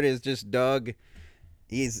funniest part is just Doug.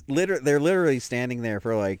 They're literally standing there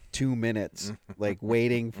for like 2 minutes, like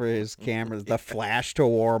waiting for his camera, the flash to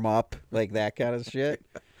warm up, like that kind of shit.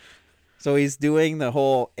 So he's doing the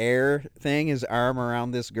whole air thing, his arm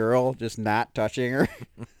around this girl, just not touching her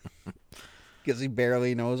because he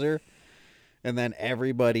barely knows her. And then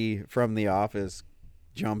everybody from the office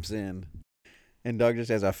jumps in, and Doug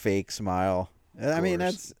just has a fake smile. I mean,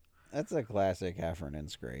 that's a classic Heffernan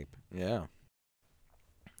scrape. Yeah.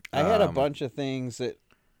 I had a bunch of things that,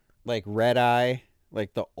 like red eye,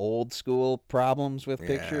 like the old school problems with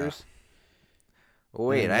pictures.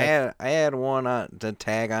 Wait, I had one to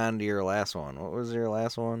tag on to your last one. What was your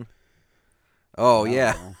last one? Oh,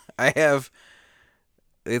 yeah. I have.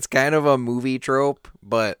 It's kind of a movie trope,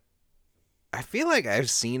 but I feel like I've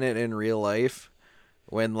seen it in real life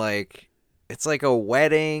when, like, it's like a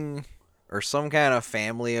wedding or some kind of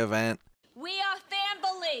family event. We are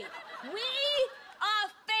family. We are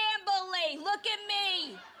family. Look at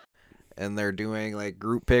me. And they're doing, like,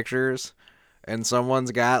 group pictures. And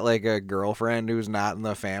someone's got, like, a girlfriend who's not in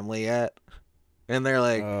the family yet. And they're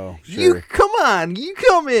like, you come on, you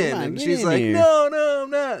come in. And she's like, no,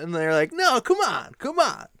 I'm not. And they're like, no, come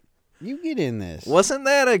on. You get in this. Wasn't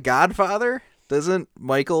that a Godfather? Doesn't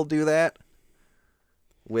Michael do that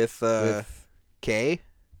with Kay?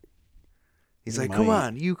 He's like, come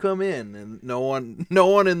on, you come in. And no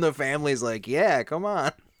one in the family's like, yeah, come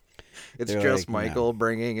on. It's They're just like, Michael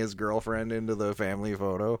bringing his girlfriend into the family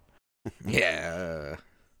photo. Yeah.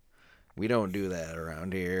 We don't do that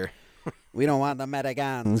around here. We don't want the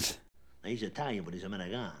Americans. He's Italian, but he's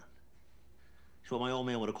American. It's what my old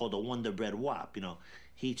man would have called a Wonder Bread wop.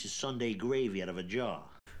 He eats his Sunday gravy out of a jar.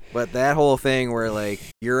 But that whole thing where, like,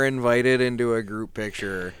 you're invited into a group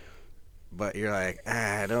picture, but you're like,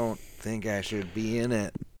 I don't think I should be in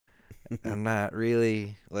it. I'm not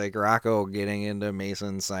really, like Rocco getting into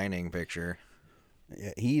Mason's signing picture.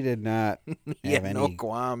 Yeah, he did not He have had no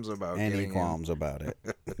qualms about any getting qualms in. about it.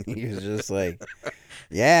 He was just like,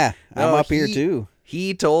 yeah, I'm No, up here too.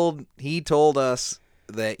 He told us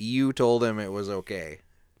that you told him it was okay.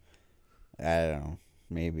 I don't know.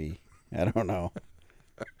 Maybe. I don't know.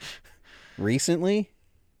 Recently?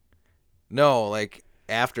 No, like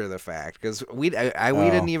after the fact, because we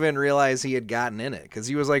didn't even realize he had gotten in it because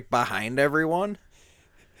he was like behind everyone,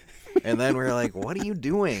 and then we were like, "What are you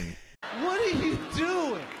doing?" What are you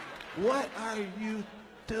doing? What are you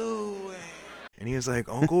doing? And he was like,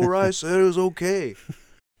 "Uncle Rice said it was okay."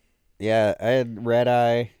 Yeah, I had red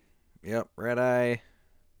eye. Yep, red eye.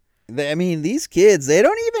 I mean, these kids, they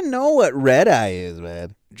don't even know what red eye is,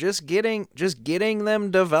 man. Just getting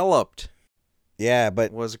them developed. Yeah,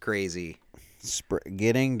 but was crazy.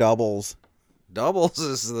 Getting doubles. Doubles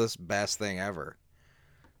is the best thing ever.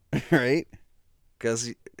 Right?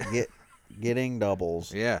 Because getting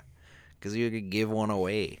doubles. Yeah. Because you could give one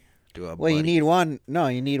away to a buddy. You need one. No,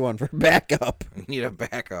 you need one for backup. You need a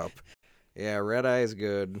backup. Yeah, red eye is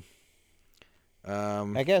good.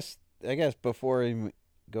 I guess before we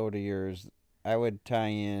go to yours, I would tie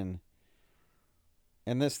in.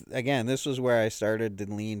 And this was where I started to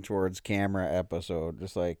lean towards camera episode.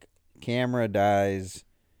 Just like camera dies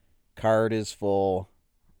card is full.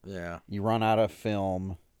 Yeah. You run out of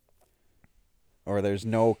film. Or there's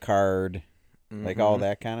no card. Like all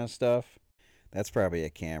that kind of stuff. That's probably a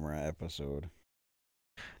camera episode.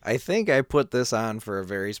 I think I put this on for a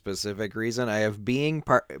very specific reason. I have being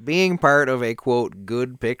part of a, quote,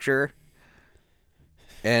 good picture.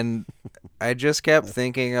 And I just kept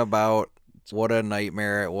thinking about what a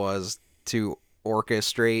nightmare it was to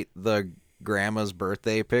orchestrate the grandma's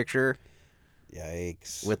birthday picture.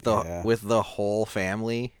 Yikes. With the whole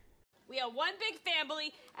family. We are one big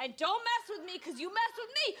family, and don't mess with me, because you mess with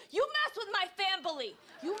me, you mess with my family.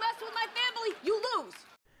 You mess with my family, you lose.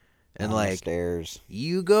 And on like the stairs.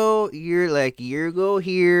 you go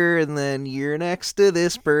here, and then you're next to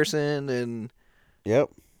this person, and yep.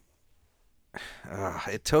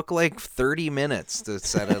 It took like 30 minutes to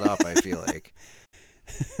set it up. I feel like.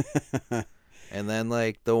 And then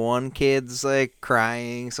like the one kid's like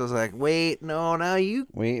crying, so it's like, wait, no, now you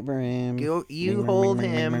wait for him. You hold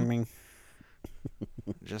him.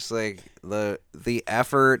 Just like the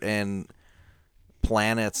effort and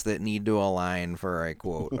planets that need to align for a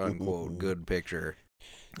quote unquote good picture.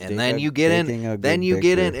 And then you get into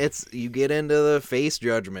the face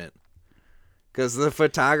judgment. Because the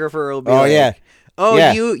photographer will be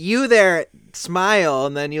you there, smile,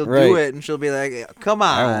 and then you'll do it, and she'll be like, come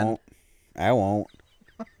on. I won't.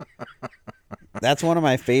 That's one of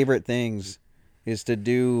my favorite things, is to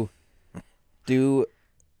do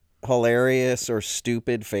hilarious or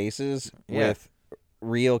stupid faces with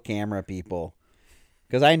real camera people.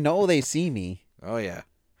 Because I know they see me. Oh, yeah.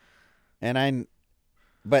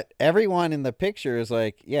 But everyone in the picture is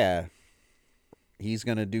like, yeah, he's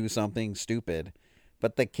going to do something stupid.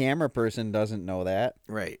 But the camera person doesn't know that.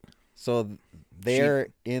 Right. So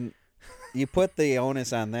you put the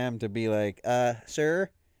onus on them to be like, sir,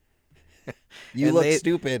 you look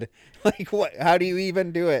stupid. Like, what? How do you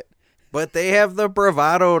even do it? But they have the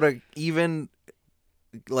bravado to even,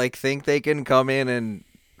 like, think they can come in and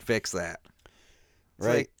fix that. It's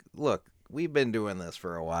right. Like, look, we've been doing this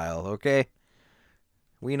for a while, okay?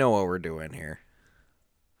 We know what we're doing here.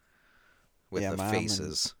 With the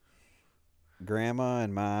faces. Grandma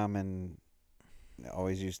and Mom and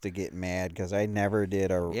always used to get mad because I never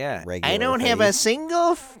did a regular I don't face. have a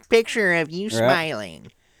single picture of you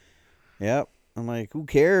smiling. Yep. I'm like, who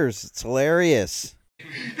cares? It's hilarious.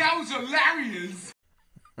 That was hilarious.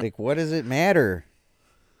 Like, what does it matter?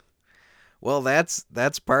 Well, that's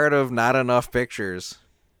part of not enough pictures.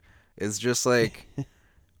 It's just like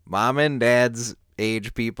mom and dad's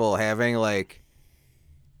age people having like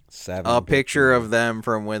a picture of them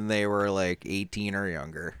from when they were like 18 or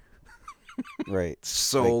younger. Right.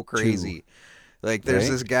 So like crazy. 2. Like there's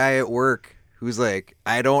this guy at work who's like,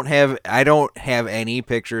 I don't have any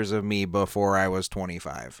pictures of me before I was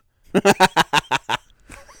 25.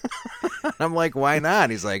 I'm like, why not?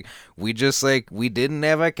 He's like, we didn't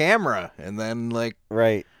have a camera, and then like,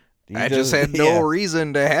 right. I just had no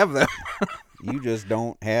reason to have them. You just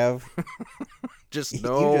don't have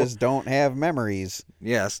You just don't have memories.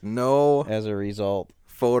 Yes, no. As a result,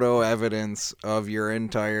 photo evidence of your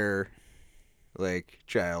entire like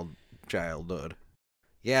childhood.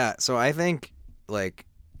 Yeah, so I think like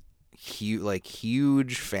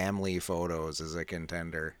huge family photos is a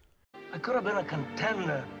contender. I could have been a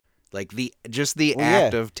contender. Like the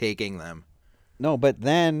act of taking them. No, but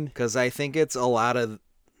then because I think it's a lot of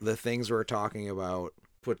the things we're talking about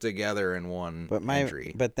put together in one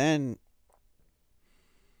entry. But then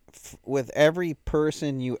with every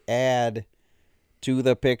person you add to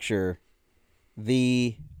the picture,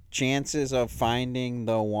 the chances of finding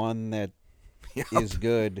the one that is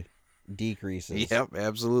good decreases. Yep,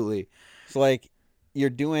 absolutely. So like you're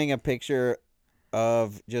doing a picture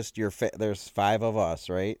of just there's 5 of us,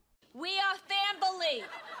 right? We are family.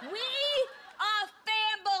 We are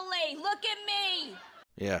family. Look at me.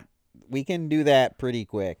 Yeah. We can do that pretty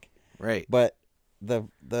quick. Right. But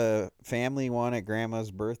the family one at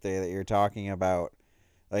Grandma's birthday that you're talking about,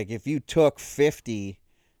 like if you took 50,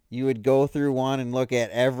 you would go through one and look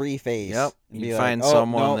at every face. Yep. And You'd be find like,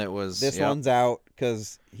 someone that was this one's out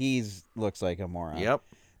because looks like a moron. Yep.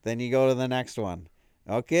 Then you go to the next one.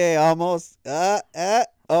 Okay, almost. No.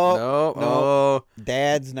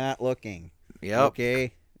 Dad's not looking. Yep.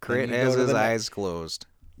 Okay. Crit has his eyes closed.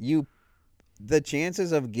 The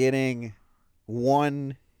chances of getting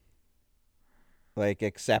one like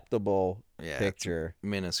acceptable picture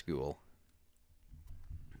minuscule.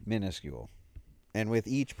 And with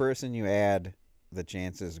each person you add, the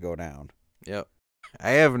chances go down. Yep.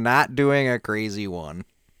 I am not doing a crazy one.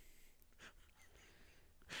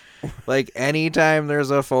 Like anytime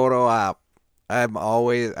there's a photo op,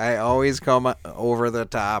 I always come over the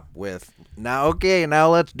top with now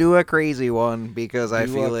let's do a crazy one because I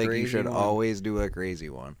Do feel a like you crazy should one. always do a crazy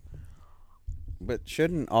one. But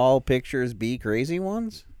shouldn't all pictures be crazy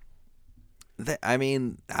ones? I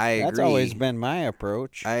mean, I agree. That's always been my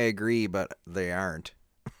approach. I agree, but they aren't.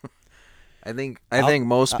 I think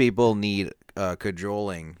most people need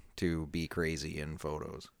cajoling to be crazy in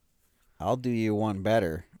photos. I'll do you one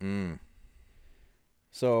better. Mm.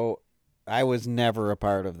 So, I was never a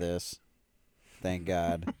part of this. Thank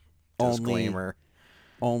God. Disclaimer.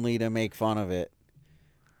 Only to make fun of it.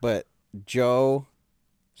 But Joe,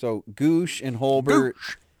 so Goosh and Holbert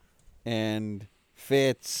and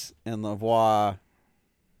Fitz and Lavoie,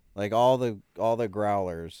 like all the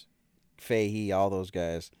growlers, Fahey, all those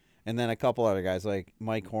guys, and then a couple other guys like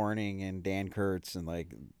Mike Horning and Dan Kurtz and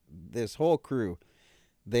like this whole crew,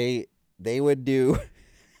 they would do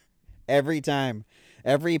every time,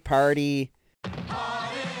 every party.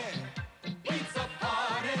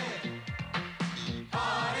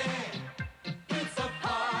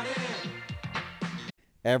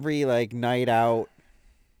 Every like night out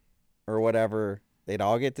or whatever, they'd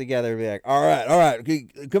all get together and be like, all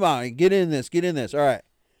right, come on, get in this, all right.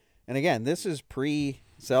 And again, this is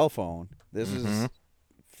pre-cell phone. This is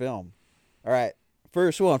film. All right,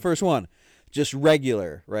 first one, just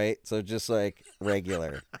regular, right? So just like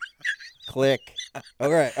regular. Click.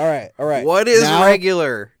 All right. What is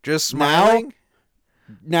regular? Just smiling?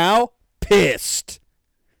 Now pissed.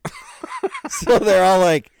 So they're all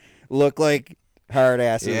like, look like hard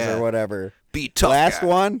asses or whatever. Be tough. Last guy.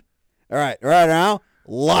 one. All right now.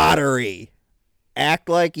 Lottery. Act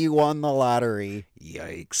like you won the lottery.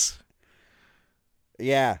 Yikes.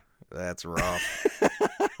 Yeah. That's rough.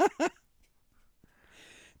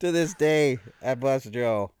 To this day, I bust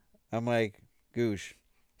Joe. I'm like, Goosh,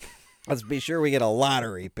 let's be sure we get a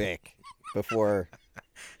lottery pick before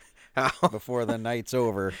the night's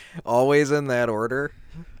over. Always in that order?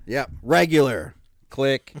 Yep. Regular.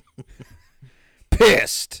 Click.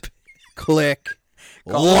 Pissed. Click.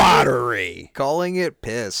 Lottery. Calling it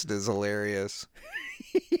pissed is hilarious.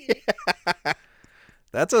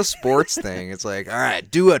 That's a sports thing. It's like, all right,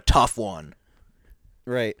 do a tough one.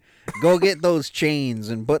 Right. Go get those chains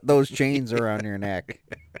and put those chains around your neck.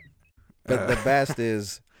 But the best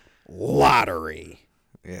is lottery.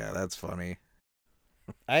 Yeah, that's funny.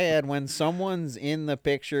 I had when someone's in the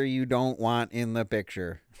picture you don't want in the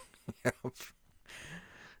picture. Yep.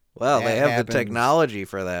 Well, That they have happens. the technology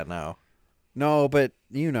for that now. No, but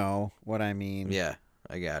you know what I mean. Yeah,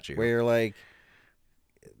 I got you. Where you're like,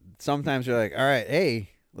 sometimes you're like, all right, hey,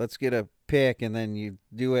 let's get a pic, and then you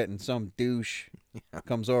do it, and some douche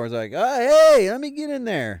comes over and is like, oh, hey, let me get in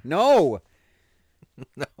there. No.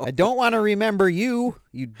 I don't want to remember you,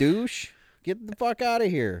 you douche. Get the fuck out of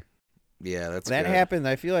here. Yeah, that good. Happens.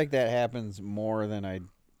 I feel like that happens more than I'd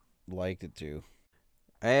liked it to.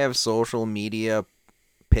 I have social media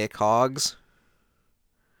pick hogs.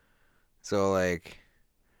 So, like,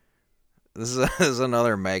 this is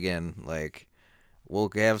another Megan. Like,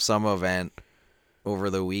 we'll have some event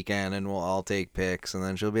over the weekend, and we'll all take pics, and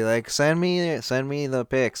then she'll be like, send me the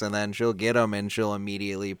pics, and then she'll get them, and she'll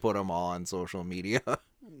immediately put them all on social media.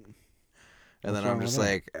 And then I'm just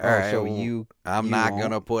like, all right, so well, I'm not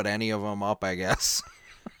going to put any of them up, I guess.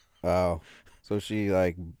 Oh, so she,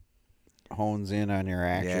 like, hones in on your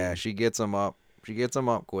action. Yeah, she gets them up. She gets them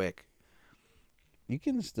up quick. You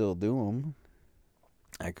can still do them.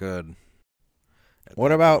 I could.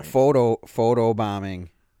 What about photo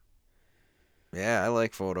bombing? Yeah, I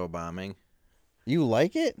like photo bombing. You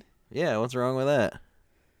like it? Yeah, what's wrong with that?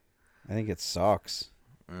 I think it sucks.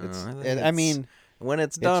 I mean, when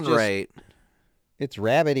it's done right. It's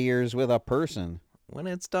rabbit ears with a person. When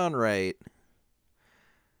it's done right.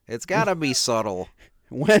 It's got to be subtle.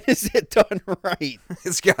 When is it done right?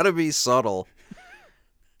 It's got to be subtle.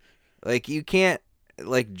 Like, you can't,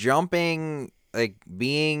 like, jumping, like,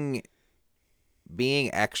 being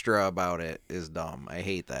extra about it is dumb. I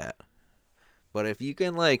hate that. But if you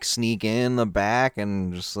can, like, sneak in the back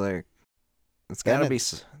and just, like, it's got to be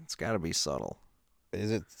subtle.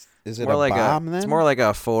 Is it a bomb then? It's more like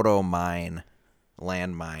a photo mine,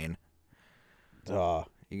 landmine.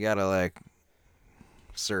 You got to, like,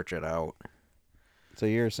 search it out. So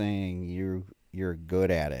you're saying you're good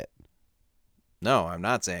at it? No, I'm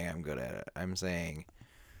not saying I'm good at it. I'm saying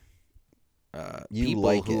you people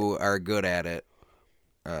like who are good at it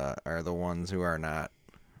are the ones who are not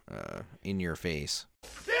in your face.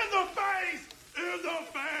 In the face! In the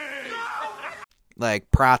face! Like,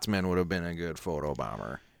 Protzman would have been a good photo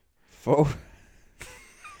bomber.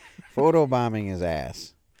 Photo bombing is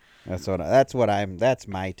ass. That's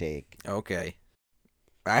my take. Okay.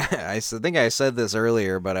 I think I said this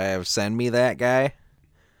earlier, but I have send me that guy.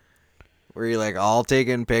 Where you're like all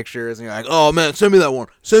taking pictures and you're like, oh man, send me that one.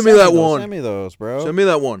 Send me that one. Send me those, bro. Send me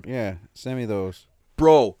that one. Yeah, send me those.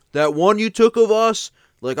 Bro, that one you took of us,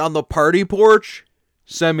 like on the party porch,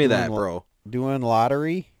 send me that, bro. Doing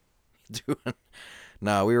lottery?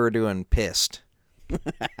 No, we were doing pissed.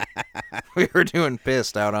 We were doing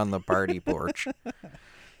pissed out on the party porch.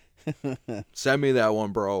 Send me that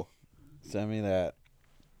one, bro. Send me that.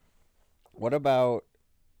 What about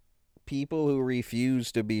people who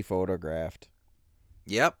refuse to be photographed?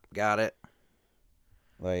 Yep, got it.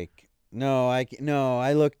 Like, no,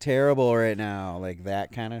 I look terrible right now. Like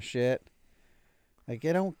that kind of shit. Like,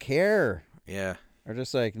 I don't care. Yeah. Or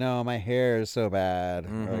just like, no, my hair is so bad.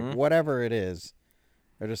 Or like, whatever it is.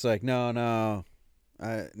 Or just like, no.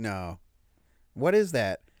 What is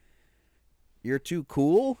that? You're too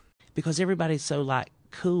cool? Because everybody's so, like,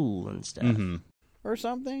 cool and stuff. Or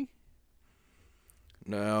something?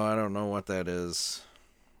 No, I don't know what that is.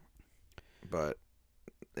 But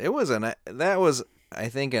that was, I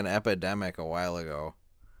think, an epidemic a while ago.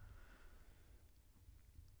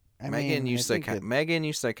 Megan used to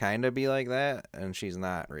kind of be like that, and she's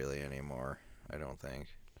not really anymore, I don't think.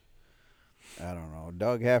 I don't know.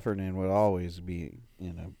 Doug Heffernan would always be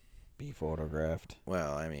photographed.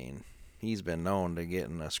 Well, I mean, he's been known to get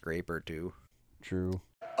in a scrape or two. True.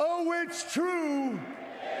 Oh, it's true.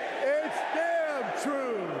 It's damn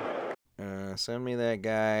true. Send me that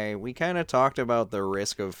guy. We kind of talked about the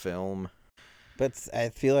risk of film. But I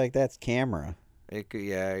feel like that's camera.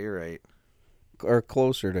 Yeah, you're right. Or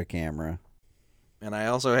closer to camera. And I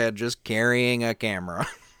also had just carrying a camera.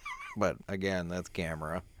 But again, that's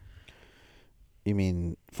camera. You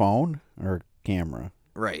mean phone or camera?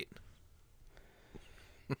 Right.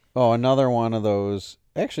 Oh, another one of those.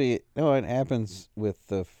 Actually, no, it happens with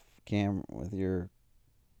the with your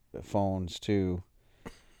phones too.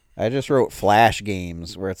 I just wrote flash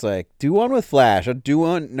games where it's like, do one with flash.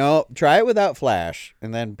 No, try it without flash.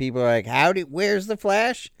 And then people are like, where's the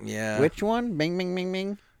flash? Yeah. Which one? Bing, bing, bing,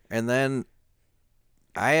 bing. And then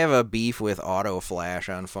I have a beef with auto flash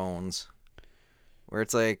on phones where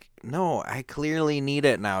it's like, no, I clearly need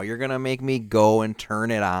it now. You're going to make me go and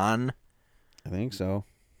turn it on? I think so.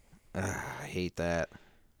 I hate that.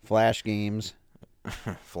 Flash games.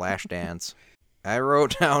 Flash dance. I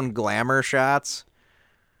wrote down glamour shots.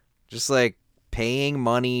 Just like paying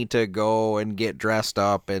money to go and get dressed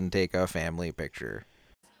up and take a family picture.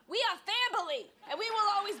 We are family, and we will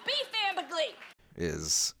always be family.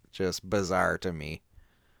 Is just bizarre to me.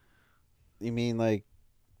 You mean like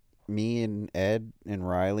me and Ed and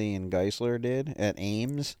Riley and Geisler did at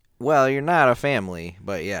Ames? Well, you're not a family,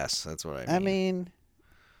 but yes, that's what I mean. I mean,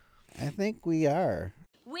 I think we are.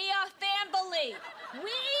 We are family.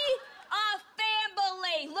 We are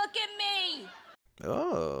family. Look at me.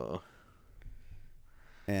 Oh.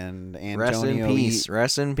 And Antonio Rest in peace.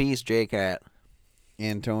 Rest in peace, J-Cat.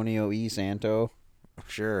 Antonio E. Santo.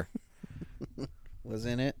 Sure. Was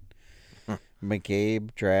in it.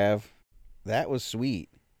 McCabe, Trav. That was sweet.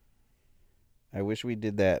 I wish we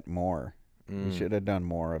did that more. We should have done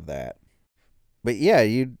more of that. But yeah,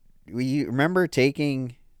 you remember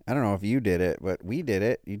taking, I don't know if you did it, but we did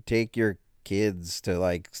it. You'd take your kids to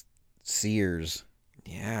like Sears.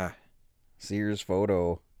 Yeah. Sears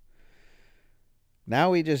photo. Now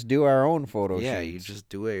we just do our own photo shoots. Yeah, you just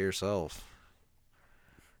do it yourself.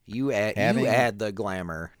 You add the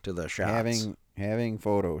glamour to the shots. Having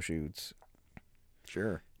photo shoots.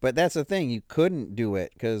 Sure. But that's the thing. You couldn't do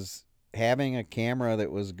it because having a camera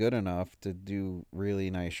that was good enough to do really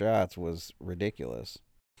nice shots was ridiculous.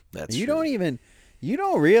 That's you true. You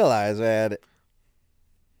don't realize that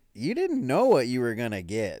you didn't know what you were going to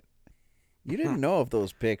get. You didn't know if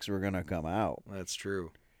those pics were going to come out. That's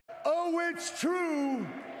true. Oh, it's true.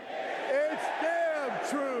 It's damn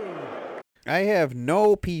true. I have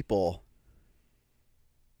no people.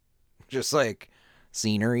 Just like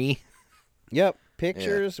scenery. Yep.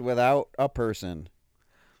 Pictures without a person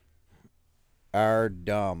are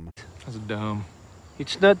dumb. That's dumb.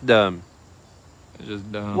 It's not dumb. It's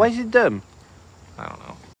just dumb. Why is it dumb? I don't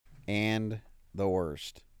know. And the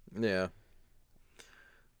worst. Yeah.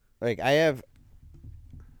 Like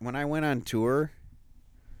when I went on tour,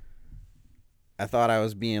 I thought I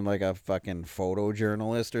was being like a fucking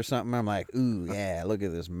photojournalist or something. I'm like, ooh, yeah, look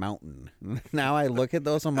at this mountain. Now I look at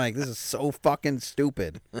those, I'm like, this is so fucking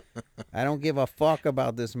stupid. I don't give a fuck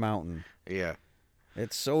about this mountain. Yeah.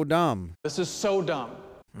 It's so dumb. This is so dumb.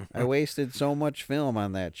 I wasted so much film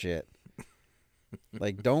on that shit.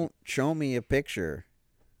 Like, don't show me a picture.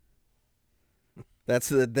 That's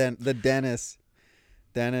the Dennis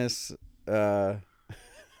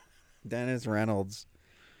Dennis Reynolds.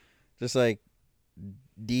 Just like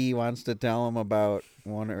Dee wants to tell him about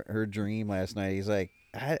her dream last night. He's like,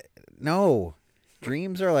 no,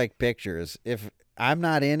 dreams are like pictures. If I'm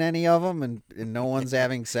not in any of them and no one's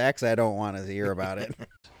having sex, I don't want to hear about it.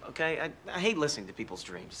 Okay, I hate listening to people's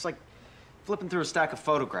dreams. It's like flipping through a stack of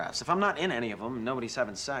photographs. If I'm not in any of them and nobody's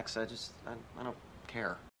having sex, I don't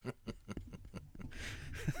care.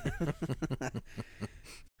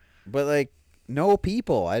 But like, no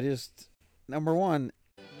people. Number one,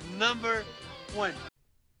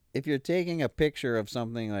 if you're taking a picture of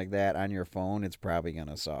something like that on your phone, it's probably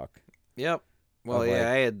gonna suck. Yep. Well, yeah,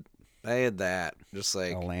 I had that. Just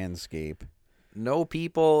like a landscape. No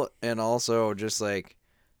people, and also just like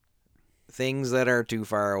things that are too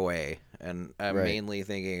far away. And I'm mainly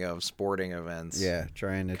thinking of sporting events. Yeah,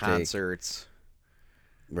 trying to concerts.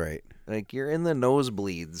 Right. Like you're in the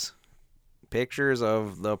nosebleeds. Pictures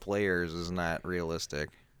of the players is not realistic.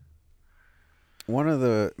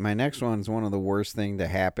 My next one's one of the worst thing to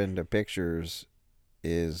happen to pictures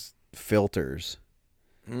is filters.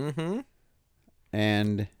 Mm-hmm.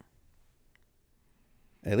 And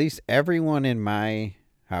at least everyone in my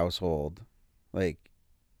household, like,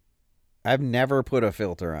 I've never put a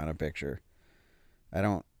filter on a picture. I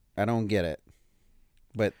don't get it.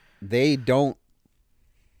 But they don't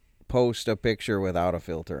post a picture without a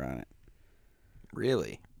filter on it.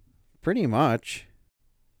 Really? Pretty much.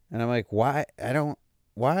 And I'm like, why?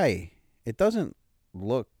 Why? It doesn't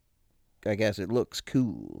look, I guess it looks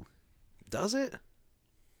cool. Does it?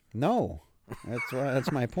 No.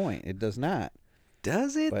 That's my point. It does not.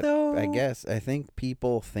 Does it, but though? I think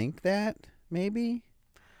people think that, maybe.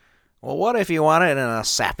 Well, what if you want it in a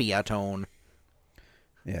sepia tone?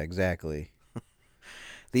 Yeah, exactly.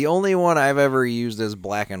 The only one I've ever used is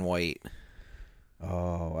black and white.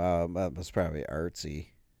 Oh, wow. That was probably artsy.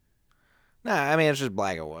 Nah, I mean, it's just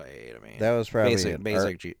black and white. I mean, that was probably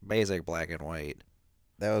basic black and white.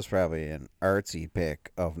 That was probably an artsy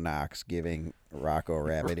pic of Knox giving Rocco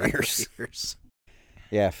rabbit ears.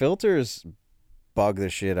 Yeah, filters bug the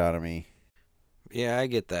shit out of me. Yeah, I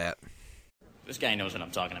get that. This guy knows what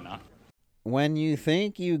I'm talking about. When you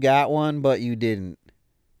think you got one, but you didn't.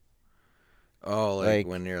 Oh, like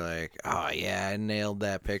when you're like, oh, yeah, I nailed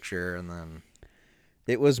that picture, and then...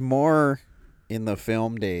 It was more in the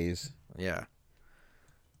film days. Yeah.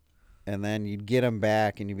 And then you'd get them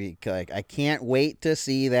back, and you'd be like, I can't wait to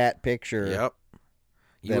see that picture. Yep.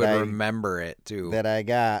 You would remember it, too. That I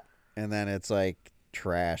got, and then it's like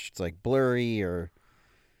trash. It's like blurry or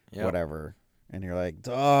whatever. And you're like,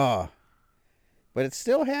 duh. But it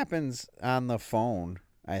still happens on the phone,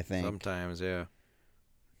 I think. Sometimes, yeah.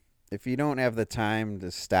 If you don't have the time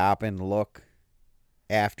to stop and look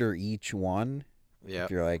after each one,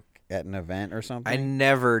 if you're like at an event or something. I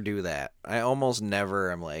never do that. I almost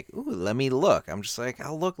never am like, ooh, let me look. I'm just like,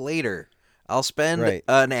 I'll look later. I'll spend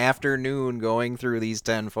an afternoon going through these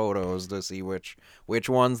 10 photos to see which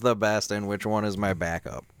one's the best and which one is my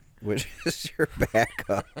backup. Which is your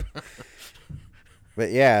backup.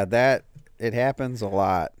 But yeah, it happens a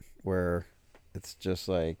lot where it's just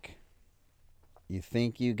like you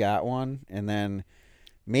think you got one, and then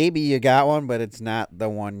maybe you got one, but it's not the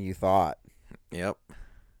one you thought. Yep.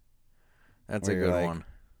 That's a good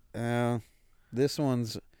one.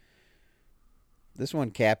 This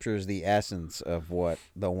one captures the essence of what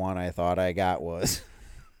the one I thought I got was.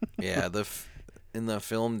 Yeah, in the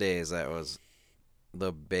film days, that was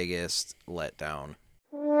the biggest letdown.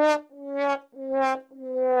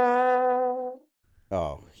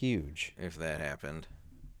 Oh, huge. If that happened.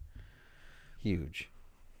 Huge.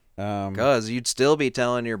 Because you'd still be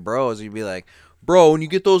telling your bros, you'd be like, bro, when you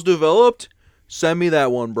get those developed, send me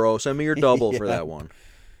that one, bro. Send me your double for that one.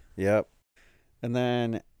 Yep. And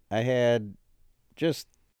then I had just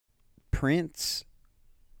prints.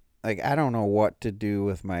 Like, I don't know what to do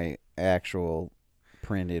with my actual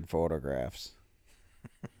printed photographs.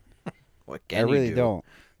 What can I really you do? don't.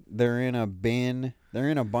 They're in a bin. They're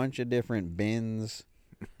in a bunch of different bins.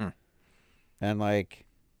 And, like,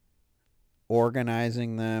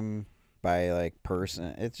 organizing them by, like,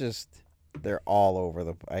 person. It's just, they're all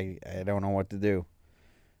over I don't know what to do.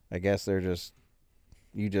 I guess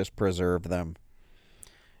you just preserve them.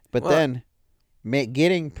 But then,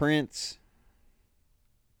 getting prints,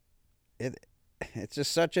 it's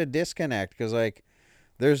just such a disconnect. Because, like,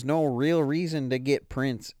 there's no real reason to get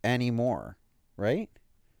prints anymore. Right?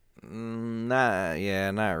 Not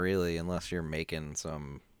really, unless you're making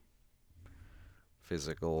some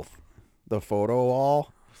physical... The photo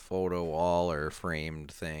wall or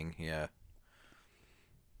framed thing, yeah.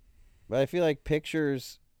 But I feel like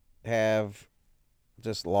pictures have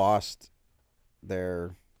just lost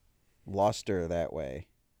their luster that way.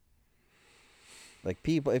 Like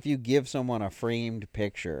people, if you give someone a framed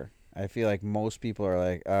picture, I feel like most people are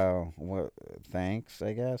like, "Oh, what? Thanks,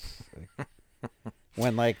 I guess." Like,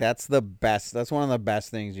 when like that's the best. That's one of the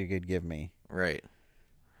best things you could give me. Right.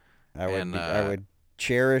 I would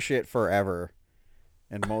cherish it forever.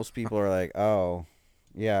 And most people are like, "Oh,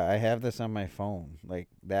 yeah, I have this on my phone," like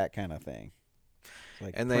that kind of thing.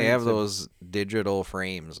 Like and they have those digital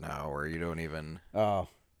frames now where you don't even. Oh,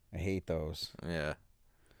 I hate those. Yeah.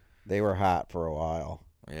 They were hot for a while.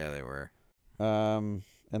 Yeah, they were. And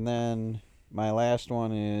then my last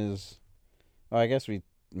one is. Oh, I guess we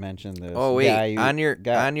mentioned this. Oh wait, on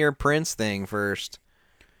your Prince thing first.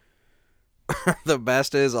 The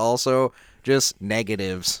best is also just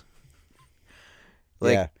negatives.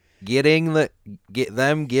 Like getting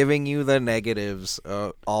them giving you the negatives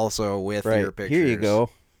also with your pictures. Here you go.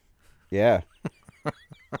 Yeah.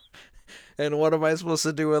 And what am I supposed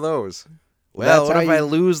to do with those? Well, what if I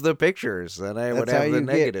lose the pictures? Then I would have the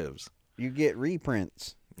negatives. You get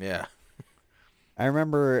reprints. Yeah. I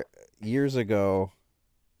remember years ago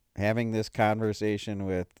having this conversation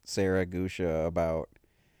with Sarah Gusha about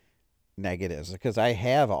negatives because I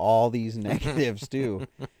have all these negatives too.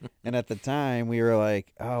 And at the time we were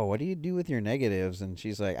like, "Oh, what do you do with your negatives?" And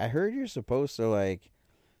she's like, "I heard you're supposed to like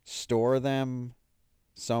store them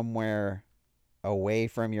somewhere away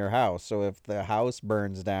from your house. So if the house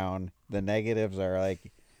burns down, the negatives are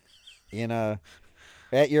like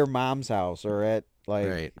at your mom's house or at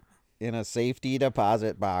like in a safety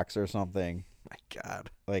deposit box or something." My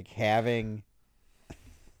God. Like having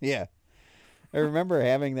yeah. I remember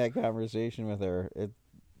having that conversation with her.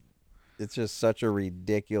 It's just such a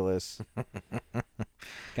ridiculous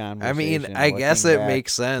conversation. I mean, I guess it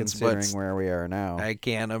makes sense, considering but where we are now. I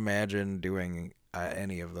can't imagine doing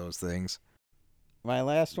any of those things. My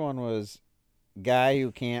last one was guy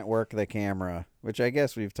who can't work the camera, which I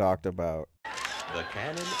guess we've talked about. The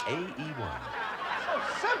Canon AE1.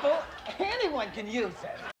 So simple, anyone can use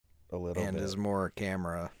it. A little and bit. is more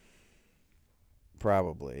camera.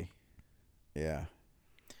 Probably. Yeah.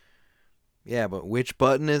 Yeah, but which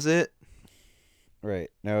button is it? Right.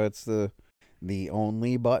 No, it's the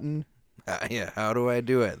only button. Yeah, how do I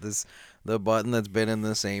do it? The button that's been in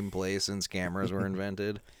the same place since cameras were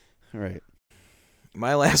invented. Right.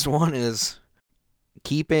 My last one is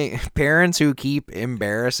parents who keep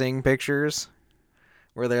embarrassing pictures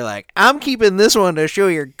where they're like, "I'm keeping this one to show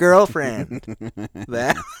your girlfriend."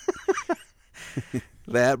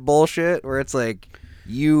 that bullshit where it's like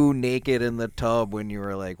you naked in the tub when you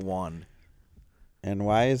were like 1. And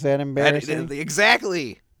why is that embarrassing?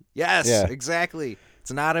 Exactly. Yes, Yeah. Exactly.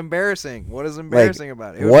 It's not embarrassing. What is embarrassing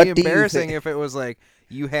about it? It what would do be you embarrassing think- if it was like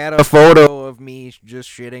you had a photo of me just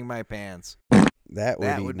shitting my pants. That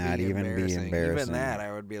would not even be embarrassing. Even that,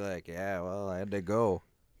 I would be like, yeah, well, I had to go.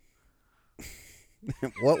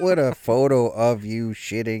 What would a photo of you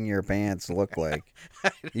shitting your pants look like?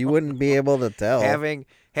 You wouldn't be able to tell.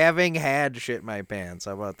 Having had shit my pants.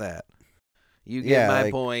 How about that? You get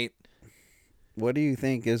my point. What do you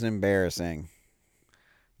think is embarrassing?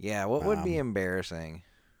 Yeah, what would be embarrassing?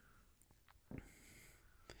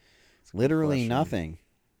 Literally nothing.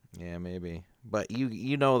 Yeah, maybe. But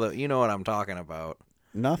you know what I'm talking about.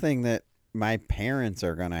 Nothing that my parents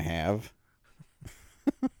are gonna have.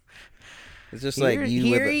 It's just like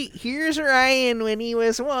you. Here's Ryan when he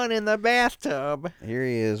was 1 in the bathtub. Here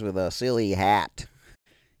he is with a silly hat.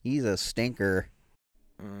 He's a stinker.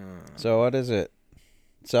 So what is it?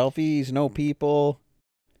 Selfies, no people.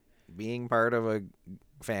 Being part of a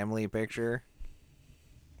family picture.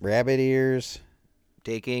 Rabbit ears.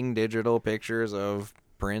 Taking digital pictures of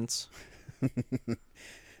Prince.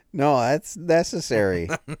 No, that's necessary.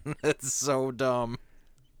 It's so dumb.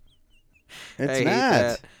 It's I hate not.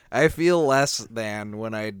 that. I feel less than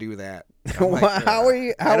when I do that. How are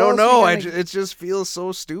you? I don't know. It just feels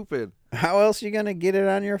so stupid. How else are you gonna get it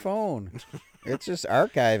on your phone? It's just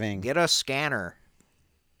archiving. Get a scanner.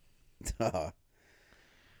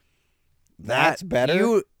 That's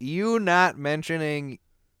better. You not mentioning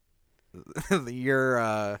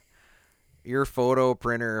your photo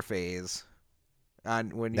printer phase on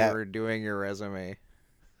when you were doing your resume.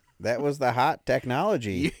 That was the hot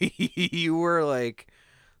technology. You were like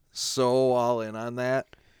so all in on that.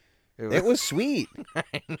 It was sweet.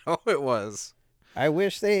 I know it was. I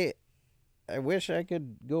wish I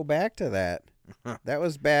could go back to that. That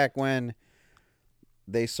was back when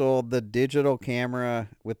they sold the digital camera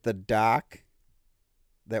with the dock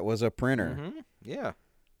that was a printer. Mm-hmm. Yeah.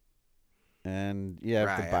 And you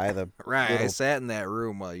have to buy the I sat in that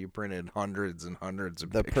room while you printed hundreds and hundreds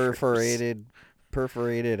of the pictures.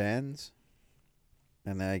 perforated ends,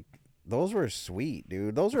 and those were sweet,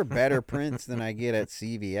 dude. Those are better prints than I get at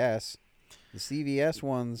CVS. The CVS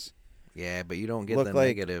ones. Yeah, but you don't get look the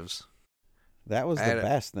like negatives. That was the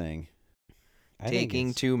best thing.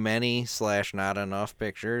 Taking too many / not enough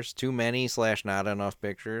pictures. Too many / not enough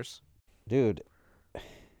pictures. Dude.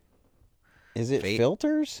 Is it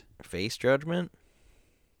filters? Face judgment?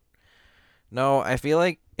 No, I feel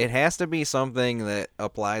like it has to be something that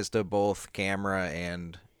applies to both camera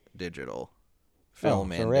and digital.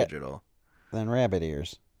 Film and digital. Then rabbit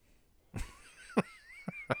ears.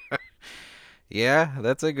 Yeah,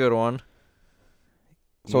 that's a good one.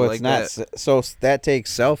 So it's not. So that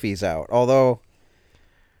takes selfies out. Although.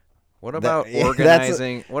 What about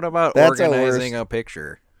organizing? What about organizing a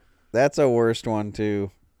picture? That's a worst one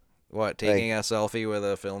too. What, taking a selfie with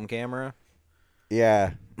a film camera?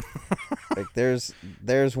 Yeah. Like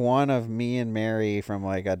there's one of me and Mary from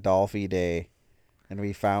like a Dolphy day, and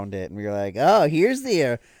we found it, and we were like, "Oh,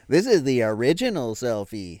 this is the original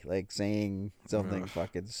selfie," like saying something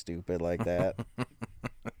fucking stupid like that.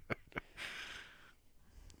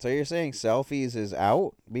 So you're saying selfies is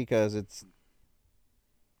out because it's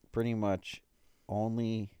pretty much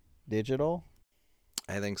only digital?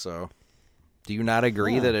 I think so. Do you not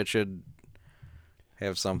agree that it should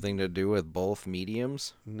have something to do with both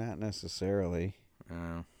mediums? Not necessarily.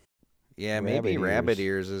 Yeah, maybe rabbit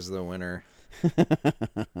ears is the winner.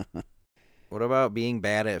 What about being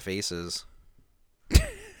bad at faces?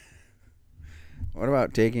 What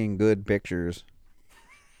about taking good pictures?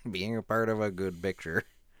 Being a part of a good picture.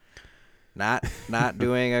 Not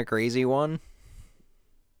doing a crazy one?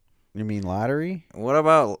 You mean lottery? What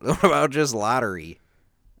about just lottery?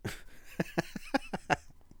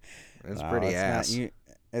 That's pretty ass.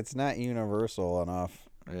 It's not universal enough.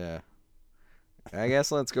 Yeah. I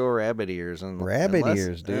guess let's go rabbit ears.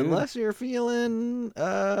 Ears, dude. Unless you're feeling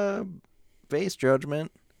face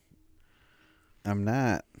judgment. I'm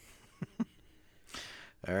not.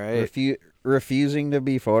 All right. Refusing to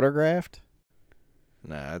be photographed?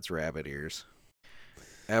 Nah, it's rabbit ears.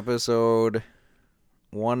 Episode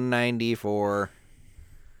 194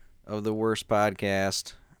 of the worst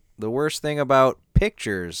podcast. The worst thing about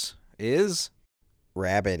pictures is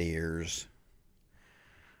rabbit ears.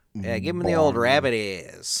 Yeah, give him the old rabbit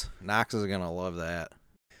ears. Knox is gonna love that.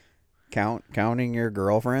 Counting your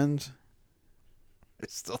girlfriends? I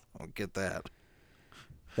still don't get that.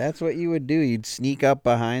 That's what you would do. You'd sneak up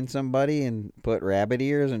behind somebody and put rabbit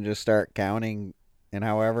ears and just start counting, and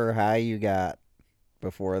however high you got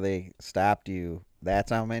before they stopped you,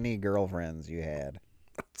 that's how many girlfriends you had.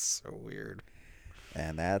 That's so weird.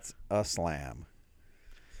 And that's a slam.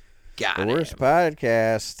 The worst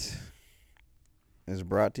podcast is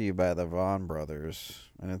brought to you by the Vaughn Brothers,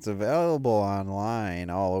 and it's available online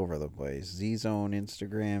all over the place. Z-Zone,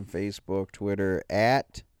 Instagram, Facebook, Twitter,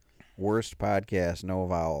 at Worst Podcast, no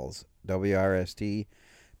vowels, WRST,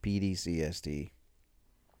 PDCST.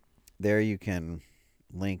 There you can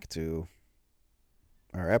link to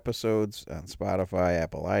our episodes on Spotify,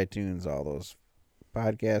 Apple iTunes, all those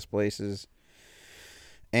podcast places.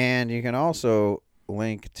 And you can also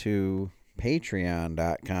link to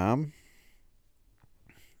patreon.com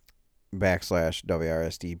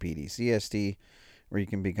 /WRSTPDCST, where you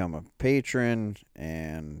can become a patron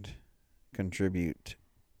and contribute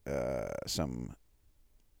some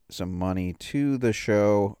money to the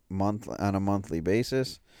show on a monthly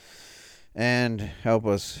basis and help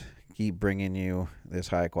us keep bringing you this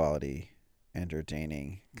high quality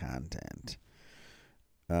entertaining content.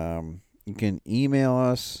 You can email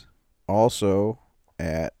us also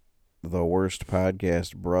at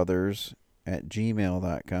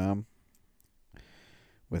theworstpodcastbrothers@gmail.com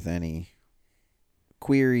with any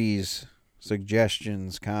queries,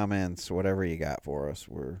 suggestions, comments, whatever you got for us.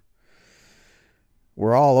 We're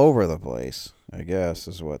all over the place, I guess,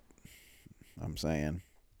 is what I'm saying.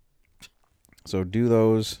 So do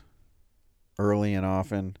those early and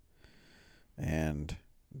often, and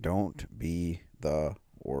don't be the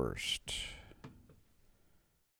worst.